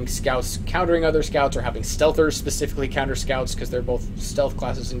 Having scouts countering other scouts, or having stealthers specifically counter scouts because they're both stealth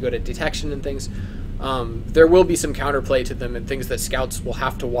classes and good at detection and things. There will be some counterplay to them and things that scouts will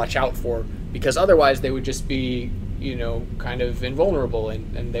have to watch out for, because otherwise they would just be kind of invulnerable,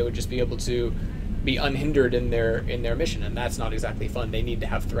 and they would just be able to be unhindered in their mission, and that's not exactly fun. They need to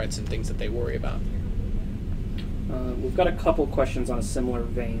have threats and things that they worry about. We've got a couple questions on a similar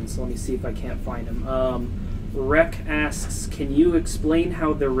vein, so let me see if I can't find them. Rec asks, can you explain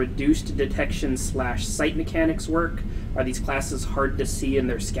how the reduced detection / sight mechanics work? Are these classes hard to see in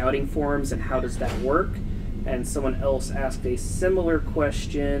their scouting forms, and how does that work? And someone else asked a similar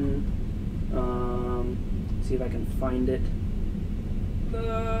question. See if I can find it.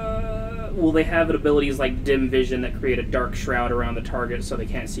 Will they have abilities like dim vision that create a dark shroud around the target so they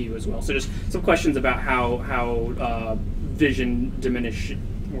can't see you as well? So just some questions about how vision diminish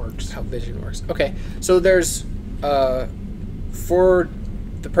works. How vision works. Okay, so there's for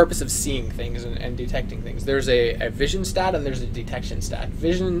the purpose of seeing things and detecting things, there's a vision stat and there's a detection stat.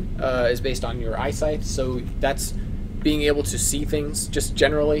 Vision is based on your eyesight, so that's being able to see things just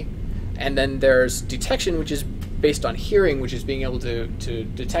generally. And then there's detection, which is based on hearing, which is being able to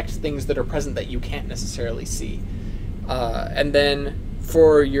detect things that are present that you can't necessarily see. And then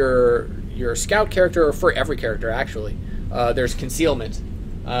for your scout character, or for every character actually, there's concealment,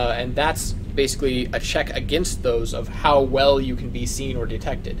 and that's basically a check against those of how well you can be seen or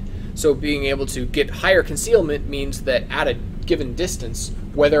detected. So being able to get higher concealment means that at a given distance,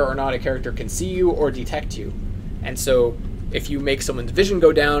 whether or not a character can see you or detect you. And so if you make someone's vision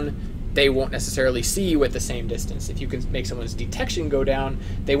go down, they won't necessarily see you at the same distance. If you can make someone's detection go down,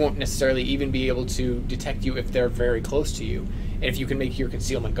 they won't necessarily even be able to detect you if they're very close to you. And if you can make your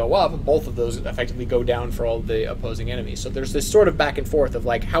concealment go up, both of those effectively go down for all the opposing enemies. So there's this sort of back and forth of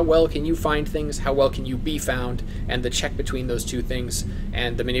like, how well can you find things, how well can you be found, and the check between those two things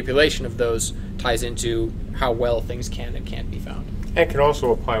and the manipulation of those ties into how well things can and can't be found. And can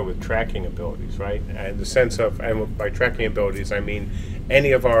also apply with tracking abilities, right? And the sense of, and by tracking abilities, I mean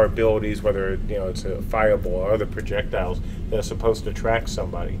any of our abilities, whether it's a fireball or other projectiles that are supposed to track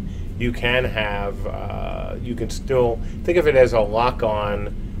somebody. You can have, you can still think of it as a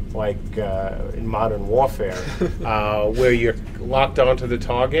lock-on, like in Modern Warfare, where you're locked onto the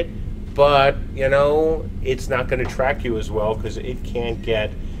target, but it's not going to track you as well because it can't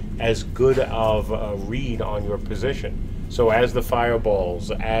get as good of a read on your position. So as the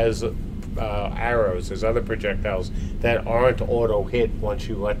fireballs, as arrows, as other projectiles that aren't auto-hit once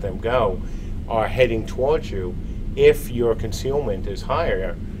you let them go, are heading towards you, if your concealment is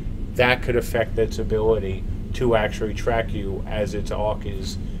higher, that could affect its ability to actually track you as its arc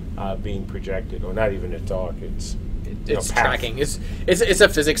is being projected, or not even its arc, it's tracking. It's a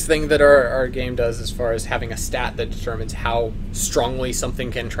physics thing that our game does as far as having a stat that determines how strongly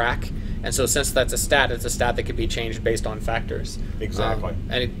something can track. And so since that's a stat, it's a stat that can be changed based on factors. Exactly.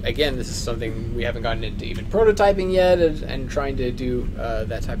 Again, this is something we haven't gotten into even prototyping yet and trying to do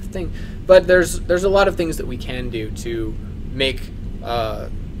that type of thing. But there's a lot of things that we can do to make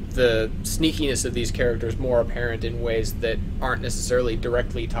the sneakiness of these characters more apparent in ways that aren't necessarily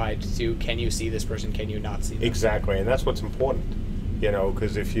directly tied to can you see this person, can you not see them. Exactly, and that's what's important,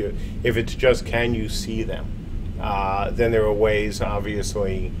 because if it's just can you see them, then there are ways,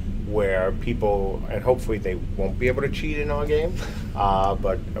 obviously, where people, and hopefully they won't be able to cheat in our game,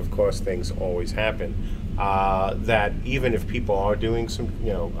 but of course things always happen, that even if people are doing some,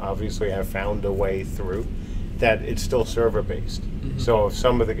 obviously have found a way through, that it's still server based. Mm-hmm. So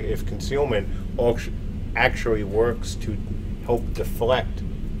if concealment actually works to help deflect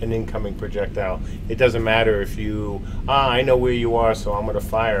an incoming projectile, it doesn't matter if you, I know where you are, so I'm going to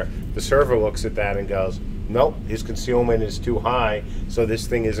fire. The server looks at that and goes, nope, his concealment is too high, so this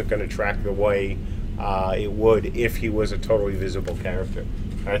thing isn't going to track the way it would if he was a totally visible character.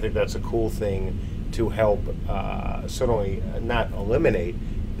 I think that's a cool thing to help certainly not eliminate,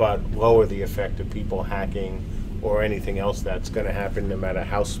 but lower the effect of people hacking or anything else that's going to happen no matter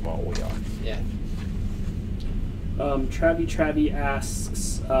how small we are. Yeah. Travi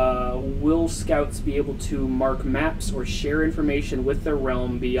asks, will scouts be able to mark maps or share information with their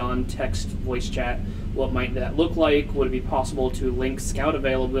realm beyond text voice chat? What might that look like? Would it be possible to link scout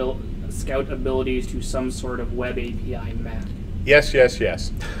abilities to some sort of web API map? Yes.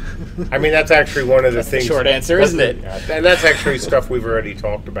 I mean, that's actually one of the things. The short answer, isn't it? And that's actually stuff we've already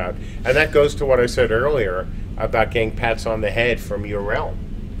talked about. And that goes to what I said earlier about getting pats on the head from your realm.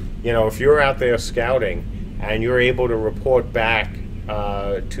 If you're out there scouting and you're able to report back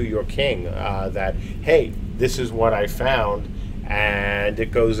to your king that, hey, this is what I found, and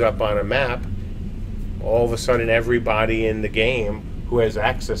it goes up on a map, all of a sudden everybody in the game who has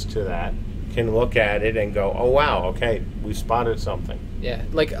access to that can look at it and go, oh wow, okay, we spotted something. Yeah,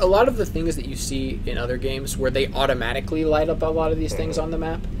 like a lot of the things that you see in other games where they automatically light up a lot of these things on the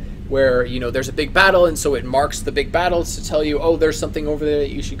map, where there's a big battle and so it marks the big battles to tell you, oh, there's something over there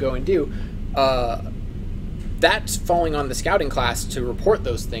that you should go and do. That's falling on the scouting class to report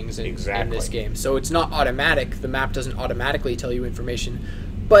those things in this game. So it's not automatic. The map doesn't automatically tell you information,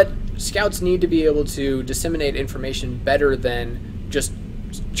 but scouts need to be able to disseminate information better than just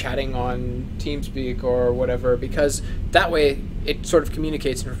chatting on TeamSpeak or whatever, because that way it sort of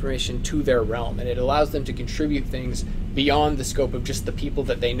communicates information to their realm and it allows them to contribute things beyond the scope of just the people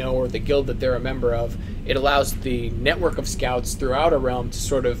that they know or the guild that they're a member of. It allows the network of scouts throughout a realm to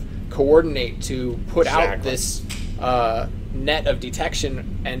sort of coordinate to put out this net of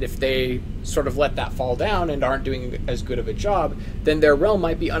detection, and if they sort of let that fall down and aren't doing as good of a job, then their realm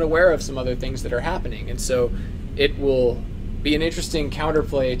might be unaware of some other things that are happening. And so it will be an interesting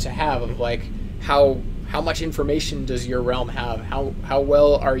counterplay to have of like how much information does your realm have, how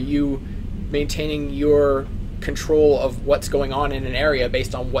well are you maintaining your control of what's going on in an area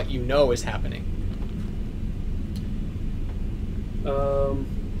based on what you know is happening.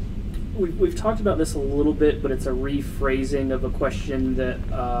 We've talked about this a little bit, but it's a rephrasing of a question that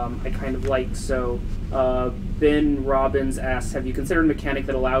I kind of like. So, Ben Robbins asks, have you considered a mechanic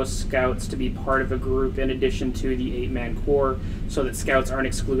that allows scouts to be part of a group in addition to the 8-man core so that scouts aren't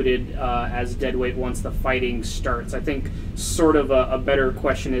excluded as deadweight once the fighting starts? I think sort of a better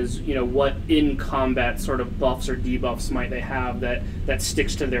question is, what in-combat sort of buffs or debuffs might they have that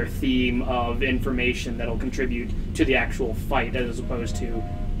sticks to their theme of information that'll contribute to the actual fight as opposed to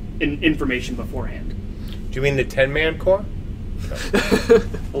information beforehand. Do you mean the 10-man core?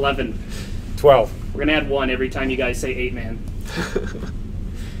 11. 12. We're gonna add 1 every time you guys say 8-man.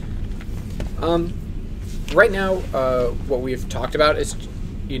 Right now, what we've talked about is,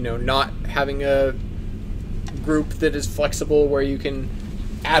 not having a group that is flexible where you can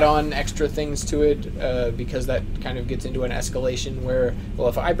add on extra things to it, because that kind of gets into an escalation where, well,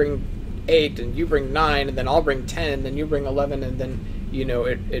 if I bring 8 and you bring 9 and then I'll bring 10 and then you bring 11 and then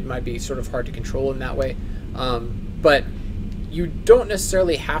it might be sort of hard to control in that way. But you don't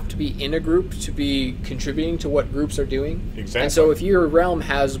necessarily have to be in a group to be contributing to what groups are doing. Exactly. And so if your realm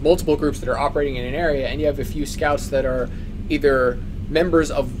has multiple groups that are operating in an area and you have a few scouts that are either members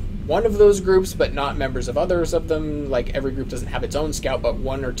of one of those groups but not members of others of them, like every group doesn't have its own scout, but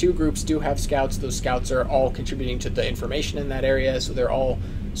 1 or 2 groups do have scouts. Those scouts are all contributing to the information in that area, so they're all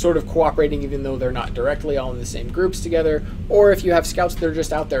sort of cooperating even though they're not directly all in the same groups together. Or if you have scouts that are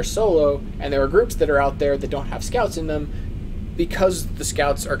just out there solo, and there are groups that are out there that don't have scouts in them, because the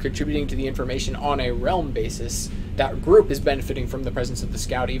scouts are contributing to the information on a realm basis, that group is benefiting from the presence of the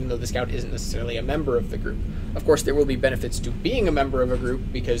scout, even though the scout isn't necessarily a member of the group. Of course, there will be benefits to being a member of a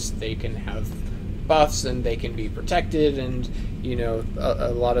group because they can have buffs and they can be protected, and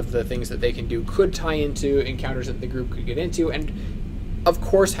a lot of the things that they can do could tie into encounters that the group could get into. And of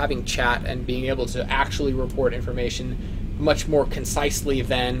course, having chat and being able to actually report information much more concisely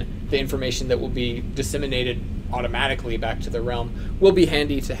than the information that will be disseminated automatically back to the realm will be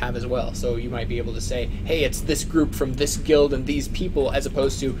handy to have as well. So you might be able to say, hey, it's this group from this guild and these people, as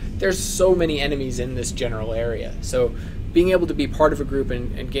opposed to there's so many enemies in this general area. So being able to be part of a group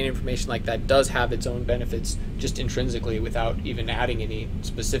and gain information like that does have its own benefits just intrinsically without even adding any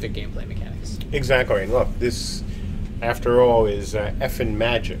specific gameplay mechanics. Exactly. And look, this, after all, is effing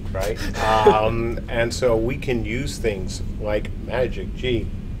magic, right? And so we can use things like magic,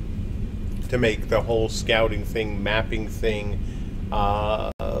 to make the whole scouting thing, mapping thing,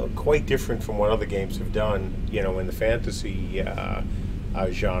 quite different from what other games have done, in the fantasy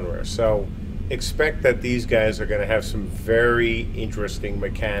genre. So expect that these guys are going to have some very interesting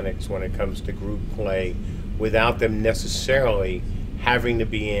mechanics when it comes to group play without them necessarily having to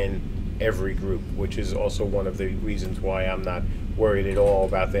be in every group, which is also one of the reasons why I'm not worried at all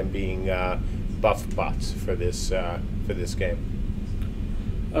about them being buff bots for this game.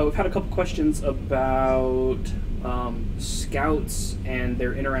 We've had a couple questions about scouts and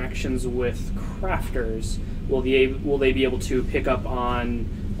their interactions with crafters. Will they be able to pick up on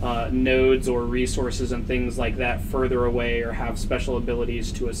nodes or resources and things like that further away, or have special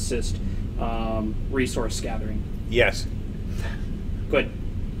abilities to assist resource gathering? Yes. Good.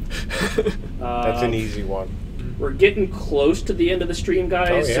 That's an easy one. We're getting close to the end of the stream,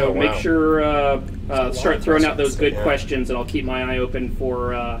 guys, so make sure start throwing out those good questions, and I'll keep my eye open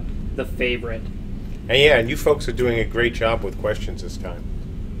for the favorite. And you folks are doing a great job with questions this time.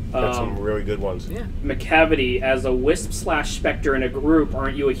 Got some really good ones. Yeah. McCavity, as a Wisp/Spectre in a group,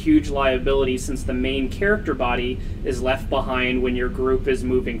 aren't you a huge liability since the main character body is left behind when your group is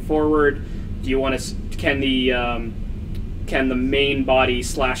moving forward? Do you want to? Can the main body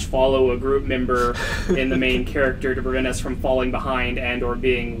 /follow a group member in the main character to prevent us from falling behind and or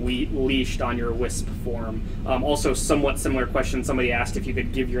being leashed on your Wisp form? Also, somewhat similar question. Somebody asked if you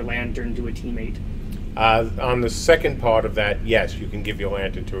could give your lantern to a teammate. On the second part of that, yes, you can give your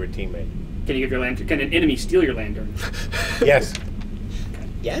lantern to a teammate. Can you give your lantern? Can an enemy steal your lantern? Yes.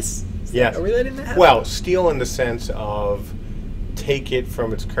 Yes? Yes. Are we letting that happen? Well, steal in the sense of take it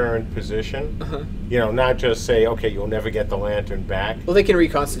from its current position. Not just say, okay, you'll never get the lantern back. Well, they can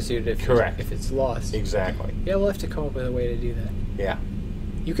reconstitute it Correct. if it's lost. Exactly. Yeah, we'll have to come up with a way to do that. Yeah.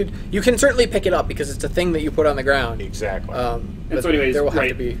 You can certainly pick it up because it's a thing that you put on the ground. Exactly. And so anyways, there will have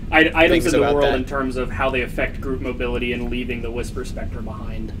to be items in the about world that. in terms of how they affect group mobility and leaving the Whisper Spectre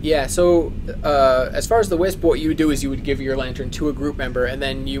behind. Yeah, so as far as the Wisp, what you would do is you would give your lantern to a group member, and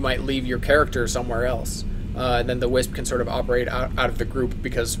then you might leave your character somewhere else. And then the Wisp can sort of operate out of the group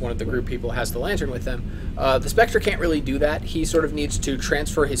because one of the group people has the lantern with them. The Spectre can't really do that. He sort of needs to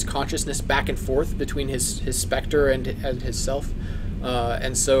transfer his consciousness back and forth between his Spectre and his self.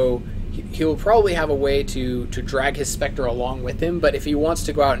 And so he'll probably have a way to drag his Spectre along with him, but if he wants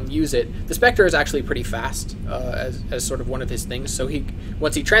to go out and use it, the Spectre is actually pretty fast as sort of one of his things. So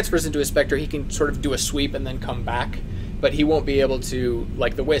once he transfers into his Spectre, he can sort of do a sweep and then come back. But he won't be able to,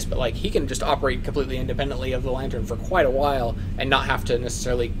 like the Wisp, but like he can just operate completely independently of the Lantern for quite a while and not have to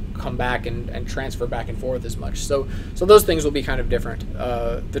necessarily come back and transfer back and forth as much. So those things will be kind of different.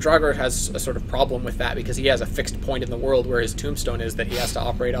 The Draugr has a sort of problem with that because he has a fixed point in the world where his tombstone is that he has to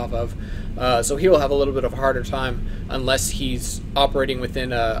operate off of. So he will have a little bit of a harder time unless he's operating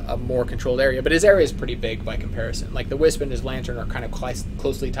within a more controlled area. But his area is pretty big by comparison. Like the Wisp and his Lantern are kind of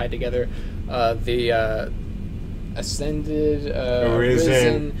closely tied together. Ascended,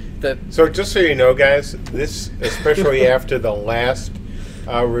 Risen. So just so you know, guys, this, especially after the last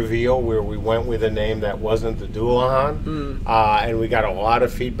reveal where we went with a name that wasn't the Dullahan, and we got a lot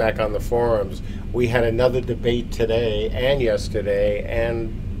of feedback on the forums, we had another debate today and yesterday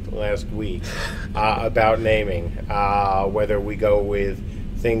and last week about naming, whether we go with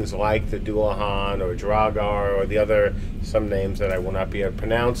things like the Dullahan or Draugr or the other, some names that I will not be able to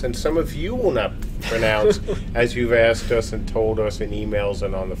pronounce, and some of you will not pronounce as you've asked us and told us in emails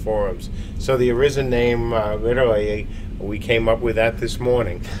and on the forums. So the Arisen name, literally, we came up with that this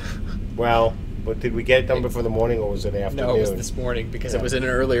morning. Well, but did we get it done before the morning or was it afternoon? No, it was this morning because it was in an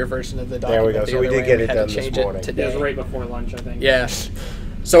earlier version of the document. There we go. So we did get it done this morning. It was right before lunch, I think. Yeah.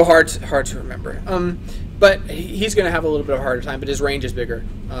 So hard to remember. But he's going to have a little bit of a harder time, but his range is bigger.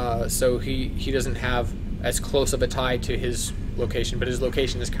 So he doesn't have as close of a tie to his location, but his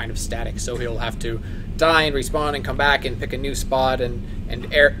location is kind of static, so he'll have to die and respawn and come back and pick a new spot and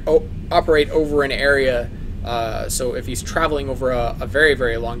operate over an area. So if he's traveling over a very,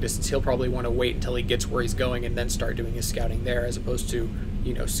 very long distance, he'll probably want to wait until he gets where he's going and then start doing his scouting there, as opposed to,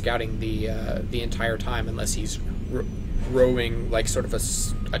 scouting the entire time, unless he's roaming like sort of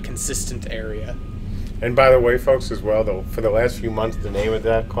a consistent area. And by the way, folks, as well, though, for the last few months, the name of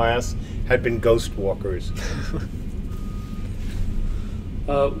that class had been Ghost Walkers.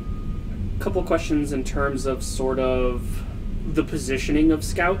 Couple questions in terms of sort of the positioning of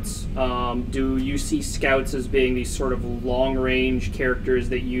scouts. Do you see scouts as being these sort of long-range characters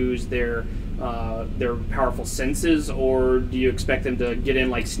that use their powerful senses, or do you expect them to get in,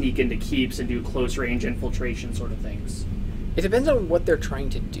 like sneak into keeps and do close-range infiltration sort of things? It depends on what they're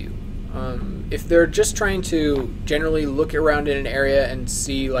trying to do. If they're just trying to generally look around in an area and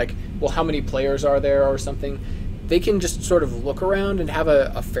see, like, well, how many players are there or something, they can just sort of look around and have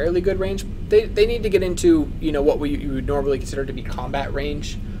a fairly good range. They need to get into, what you would normally consider to be combat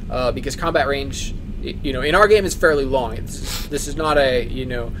range, because combat range, in our game is fairly long. This is not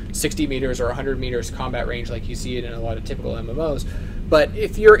a, 60 meters or 100 meters combat range like you see it in a lot of typical MMOs. But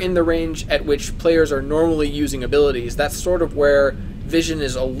if you're in the range at which players are normally using abilities, that's sort of where vision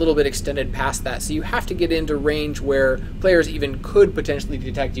is a little bit extended past that. So you have to get into range where players even could potentially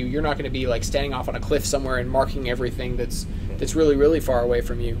detect you. You're not going to be like standing off on a cliff somewhere and marking everything that's really, really far away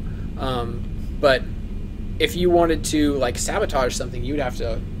from you. But if you wanted to like sabotage something, you'd have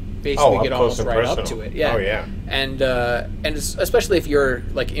to basically get almost right up to it. Yeah. Oh yeah. And especially if you're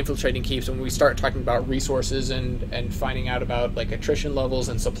like infiltrating keeps, when we start talking about resources and finding out about like attrition levels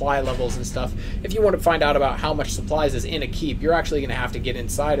and supply levels and stuff, if you want to find out about how much supplies is in a keep, you're actually going to have to get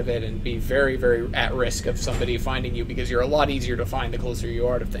inside of it and be very, very at risk of somebody finding you, because you're a lot easier to find the closer you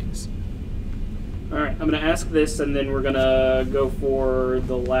are to things. All right, I'm going to ask this, and then we're going to go for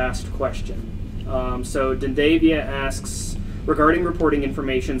the last question. So Dendavia asks, regarding reporting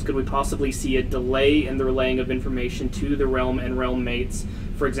informations, could we possibly see a delay in the relaying of information to the realm and realm mates?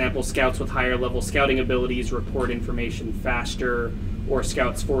 For example, scouts with higher level scouting abilities report information faster, or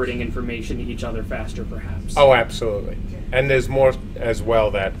scouts forwarding information to each other faster, perhaps? Oh, absolutely. And there's more as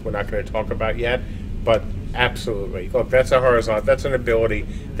well that we're not going to talk about yet, but absolutely. Look, that's a horizontal. That's an ability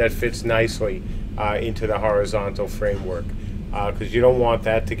that fits nicely into the horizontal framework. Because you don't want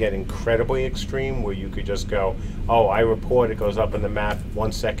that to get incredibly extreme, where you could just go, oh, I report, it goes up in the map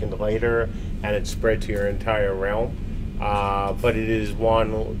 1 second later, and it's spread to your entire realm. But it is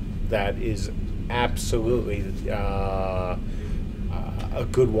one that is absolutely a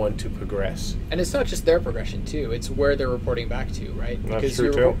good one to progress. And it's not just their progression, too. It's where they're reporting back to, right? That's because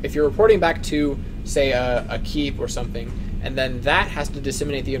true, too. If you're reporting back to, say, a keep or something, and then that has to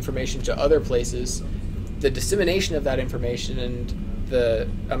disseminate the information to other places, the dissemination of that information and the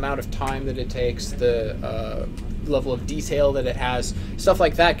amount of time that it takes, the level of detail that it has, stuff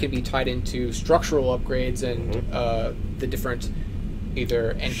like that can be tied into structural upgrades and the different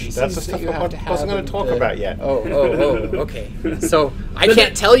either NPCs That's the that stuff you have to I have. wasn't going to talk about yet. Oh, okay. So I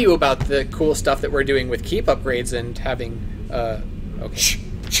can't tell you about the cool stuff that we're doing with keep upgrades and having... okay.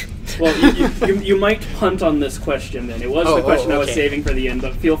 Well, you might punt on this question then. It was the question I was okay. saving for the end,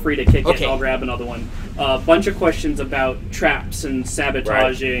 but feel free to kick it Okay. and I'll grab another one. A bunch of questions about traps and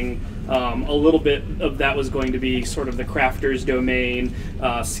sabotaging. A little bit of that was going to be sort of the crafter's domain.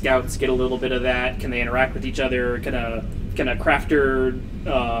 Scouts get a little bit of that. Can they interact with each other? Can a crafter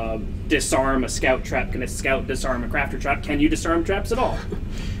disarm a scout trap? Can a scout disarm a crafter trap? Can you disarm traps at all?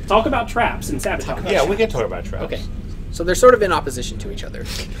 Talk about traps and sabotage. Yeah, we can talk about traps. Okay, so they're sort of in opposition to each other.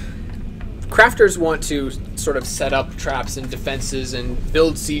 Crafters want to sort of set up traps and defenses and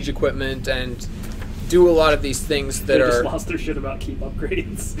build siege equipment and do a lot of these things that They are... just lost their shit about keep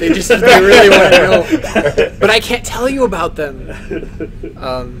upgrades. They really want to know. But I can't tell you about them.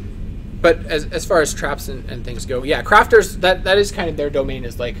 But as far as traps and things go, yeah, crafters, that is kind of their domain,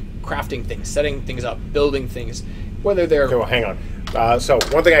 is like crafting things, setting things up, building things, whether they're... Okay, well, hang on. So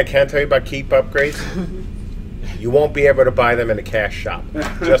one thing I can tell you about keep upgrades, you won't be able to buy them in a cash shop.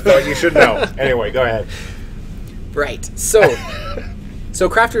 Just thought you should know. Anyway, go ahead. Right. So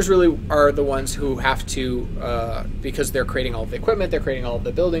crafters really are the ones who have to, because they're creating all the equipment, they're creating all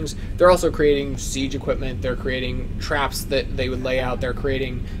the buildings, they're also creating siege equipment, they're creating traps that they would lay out, they're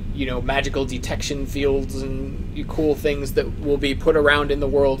creating, magical detection fields and cool things that will be put around in the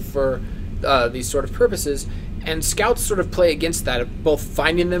world for these sort of purposes. And scouts sort of play against that, both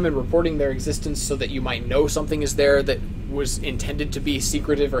finding them and reporting their existence so that you might know something is there that was intended to be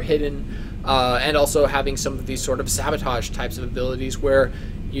secretive or hidden, and also having some of these sort of sabotage types of abilities where,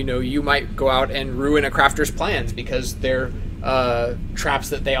 you might go out and ruin a crafter's plans because their traps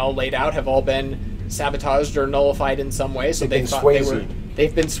that they all laid out have all been sabotaged or nullified in some way. So they've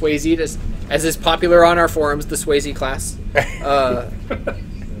been Swayze'd, as is popular on our forums, the Swayze class.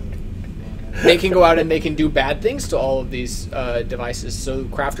 They can go out and they can do bad things to all of these devices. So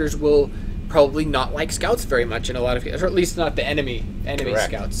crafters will probably not like scouts very much in a lot of cases, or at least not the enemy Correct.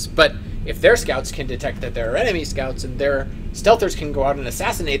 scouts. But if their scouts can detect that there are enemy scouts, and their stealthers can go out and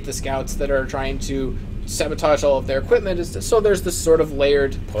assassinate the scouts that are trying to sabotage all of their equipment, so there's this sort of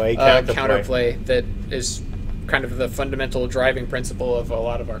layered counterplay that is kind of the fundamental driving principle of a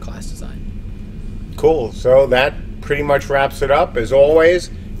lot of our class design. Cool. So that pretty much wraps it up. As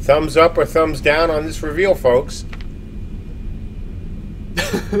always, thumbs up or thumbs down on this reveal, folks.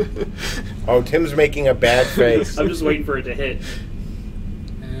 Oh, Tim's making a bad face. I'm just waiting for it to hit.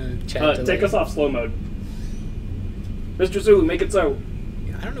 Take us off slow mode. Mr. Zulu, make it so.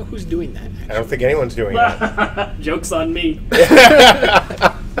 I don't know who's doing that, actually. I don't think anyone's doing that. Joke's on me.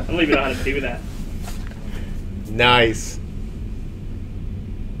 I don't even know how to do that. Nice.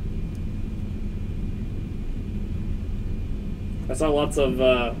 I saw lots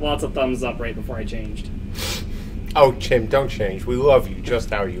of thumbs up right before I changed. Oh, Tim, don't change. We love you just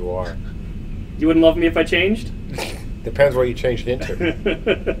how you are. You wouldn't love me if I changed? Depends what you changed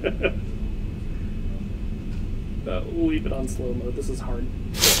into. We'll leave it on slow mode. This is hard.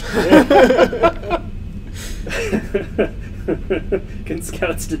 Can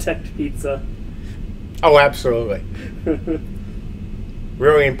scouts detect pizza? Oh, absolutely.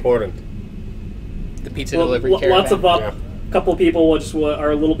 Really important. The pizza delivery caravan. Lots of Yeah. couple people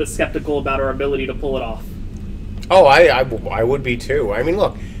are a little bit skeptical about our ability to pull it off. Oh, I would be too. I mean,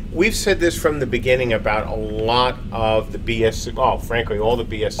 look, we've said this from the beginning about a lot of the BSC, frankly, all the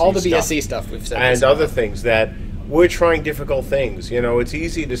BSC All the stuff. BSC stuff we've said. And other things that we're trying difficult things. It's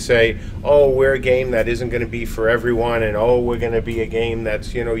easy to say, oh, we're a game that isn't going to be for everyone, and oh, we're going to be a game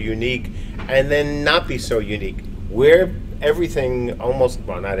that's, unique, and then not be so unique. We're everything,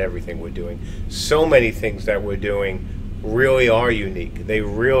 not everything we're doing. So many things that we're doing really are unique. They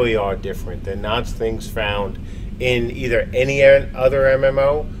really are different. They're not things found in either any other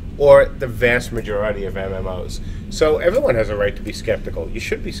MMO or the vast majority of MMOs. So everyone has a right to be skeptical. You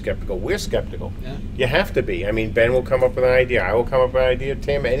should be skeptical. We're skeptical. Yeah. You have to be. I mean, Ben will come up with an idea. I will come up with an idea.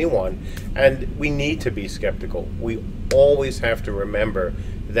 Tim, anyone. And we need to be skeptical. We always have to remember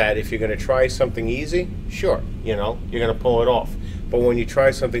that if you're going to try something easy, sure, you're going to pull it off. But when you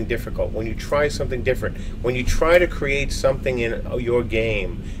try something difficult, when you try something different, when you try to create something in your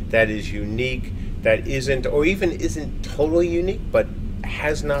game that is unique, that isn't, or even isn't totally unique, but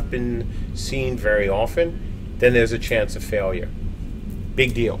has not been seen very often, then there's a chance of failure.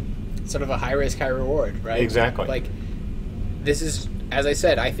 Big deal. Sort of a high risk, high reward, right? Exactly. Like, this is, as I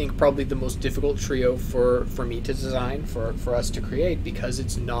said, I think probably the most difficult trio for me to design, for us to create, because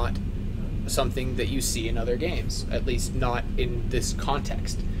it's not something that you see in other games, at least not in this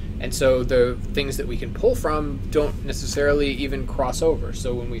context. And so the things that we can pull from don't necessarily even cross over.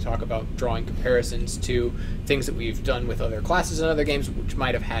 So when we talk about drawing comparisons to things that we've done with other classes in other games, which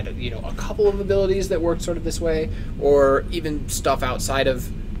might have had a couple of abilities that worked sort of this way, or even stuff outside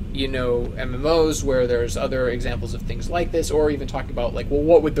of MMOs where there's other examples of things like this, or even talking about like, well,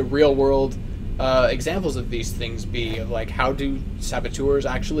 what would the real world examples of these things be? Of like, how do saboteurs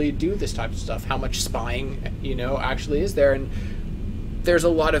actually do this type of stuff? How much spying, actually is there? And there's a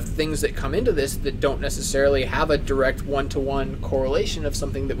lot of things that come into this that don't necessarily have a direct one-to-one correlation of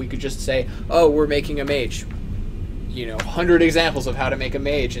something that we could just say, oh, we're making a mage. 100 examples of how to make a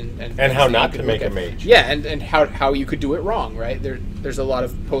mage and how not to make a mage. Yeah, and how you could do it wrong, right? There's a lot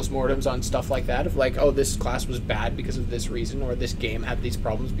of postmortems on stuff like that of like, oh, this class was bad because of this reason, or this game had these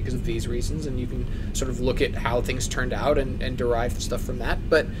problems because of these reasons, and you can sort of look at how things turned out and derive stuff from that.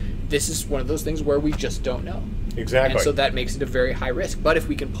 But this is one of those things where we just don't know. Exactly. And so that makes it a very high risk. But if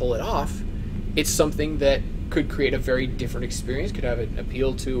we can pull it off, it's something that could create a very different experience, could have an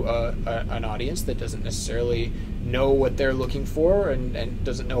appeal to an audience that doesn't necessarily know what they're looking for and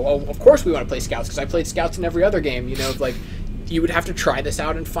doesn't know, oh, of course we want to play Scouts because I played Scouts in every other game. Like, you would have to try this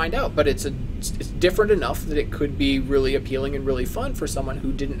out and find out. But it's different enough that it could be really appealing and really fun for someone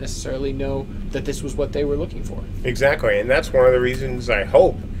who didn't necessarily know that this was what they were looking for. Exactly, and that's one of the reasons I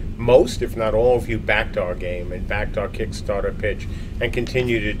hope most, if not all of you, backed our game and backed our Kickstarter pitch and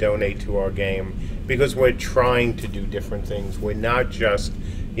continue to donate to our game, because we're trying to do different things. We're not just,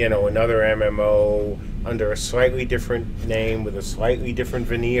 another MMO under a slightly different name with a slightly different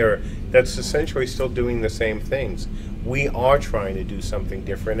veneer that's essentially still doing the same things. We are trying to do something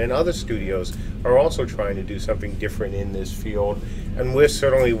different, and other studios are also trying to do something different in this field, and we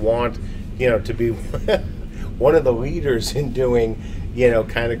certainly want, to be one of the leaders in doing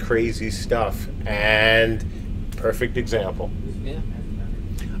kind of crazy stuff, and perfect example. Yeah.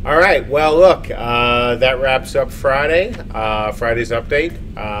 All right. Well, look, that wraps up Friday. Friday's update.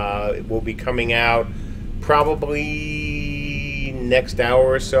 It will be coming out probably next hour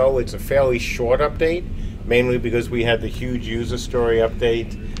or so. It's a fairly short update, mainly because we had the huge user story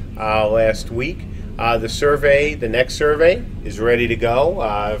update last week. The next survey is ready to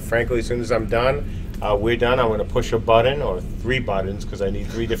go. Frankly, as soon as I'm done, we're done. I'm going to push a button, or 3 buttons, because I need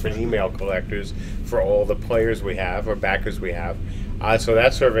 3 different email collectors for all the players we have, or backers we have. So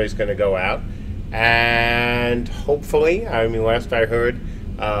that survey is going to go out. And hopefully, last I heard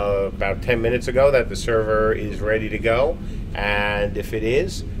about 10 minutes ago that the server is ready to go. And if it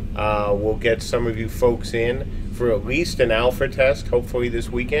is, we'll get some of you folks in for at least an alpha test, hopefully this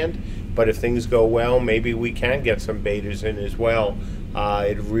weekend. But if things go well, maybe we can get some betas in as well.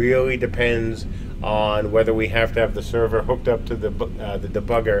 It really depends on whether we have to have the server hooked up to the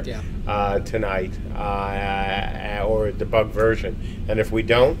debugger tonight, or a debug version. And if we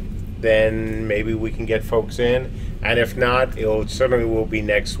don't, then maybe we can get folks in. And if not, it certainly will be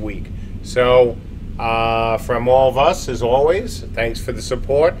next week. So from all of us, as always, thanks for the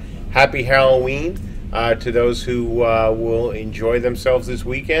support. Happy Halloween to those who will enjoy themselves this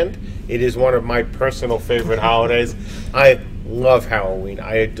weekend. It is one of my personal favorite holidays. I love Halloween.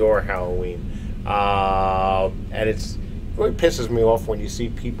 I adore Halloween. And it really pisses me off when you see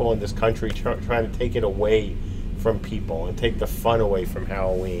people in this country trying to take it away from people and take the fun away from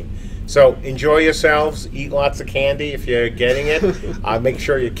Halloween. So enjoy yourselves. Eat lots of candy if you're getting it. Make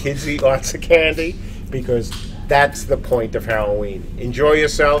sure your kids eat lots of candy, because that's the point of Halloween. Enjoy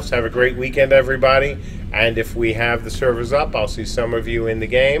yourselves. Have a great weekend, everybody. And if we have the servers up, I'll see some of you in the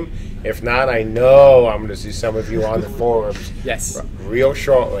game. If not, I know I'm going to see some of you on the forums. Yes. Real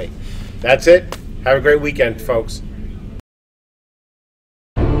shortly. That's it. Have a great weekend, folks.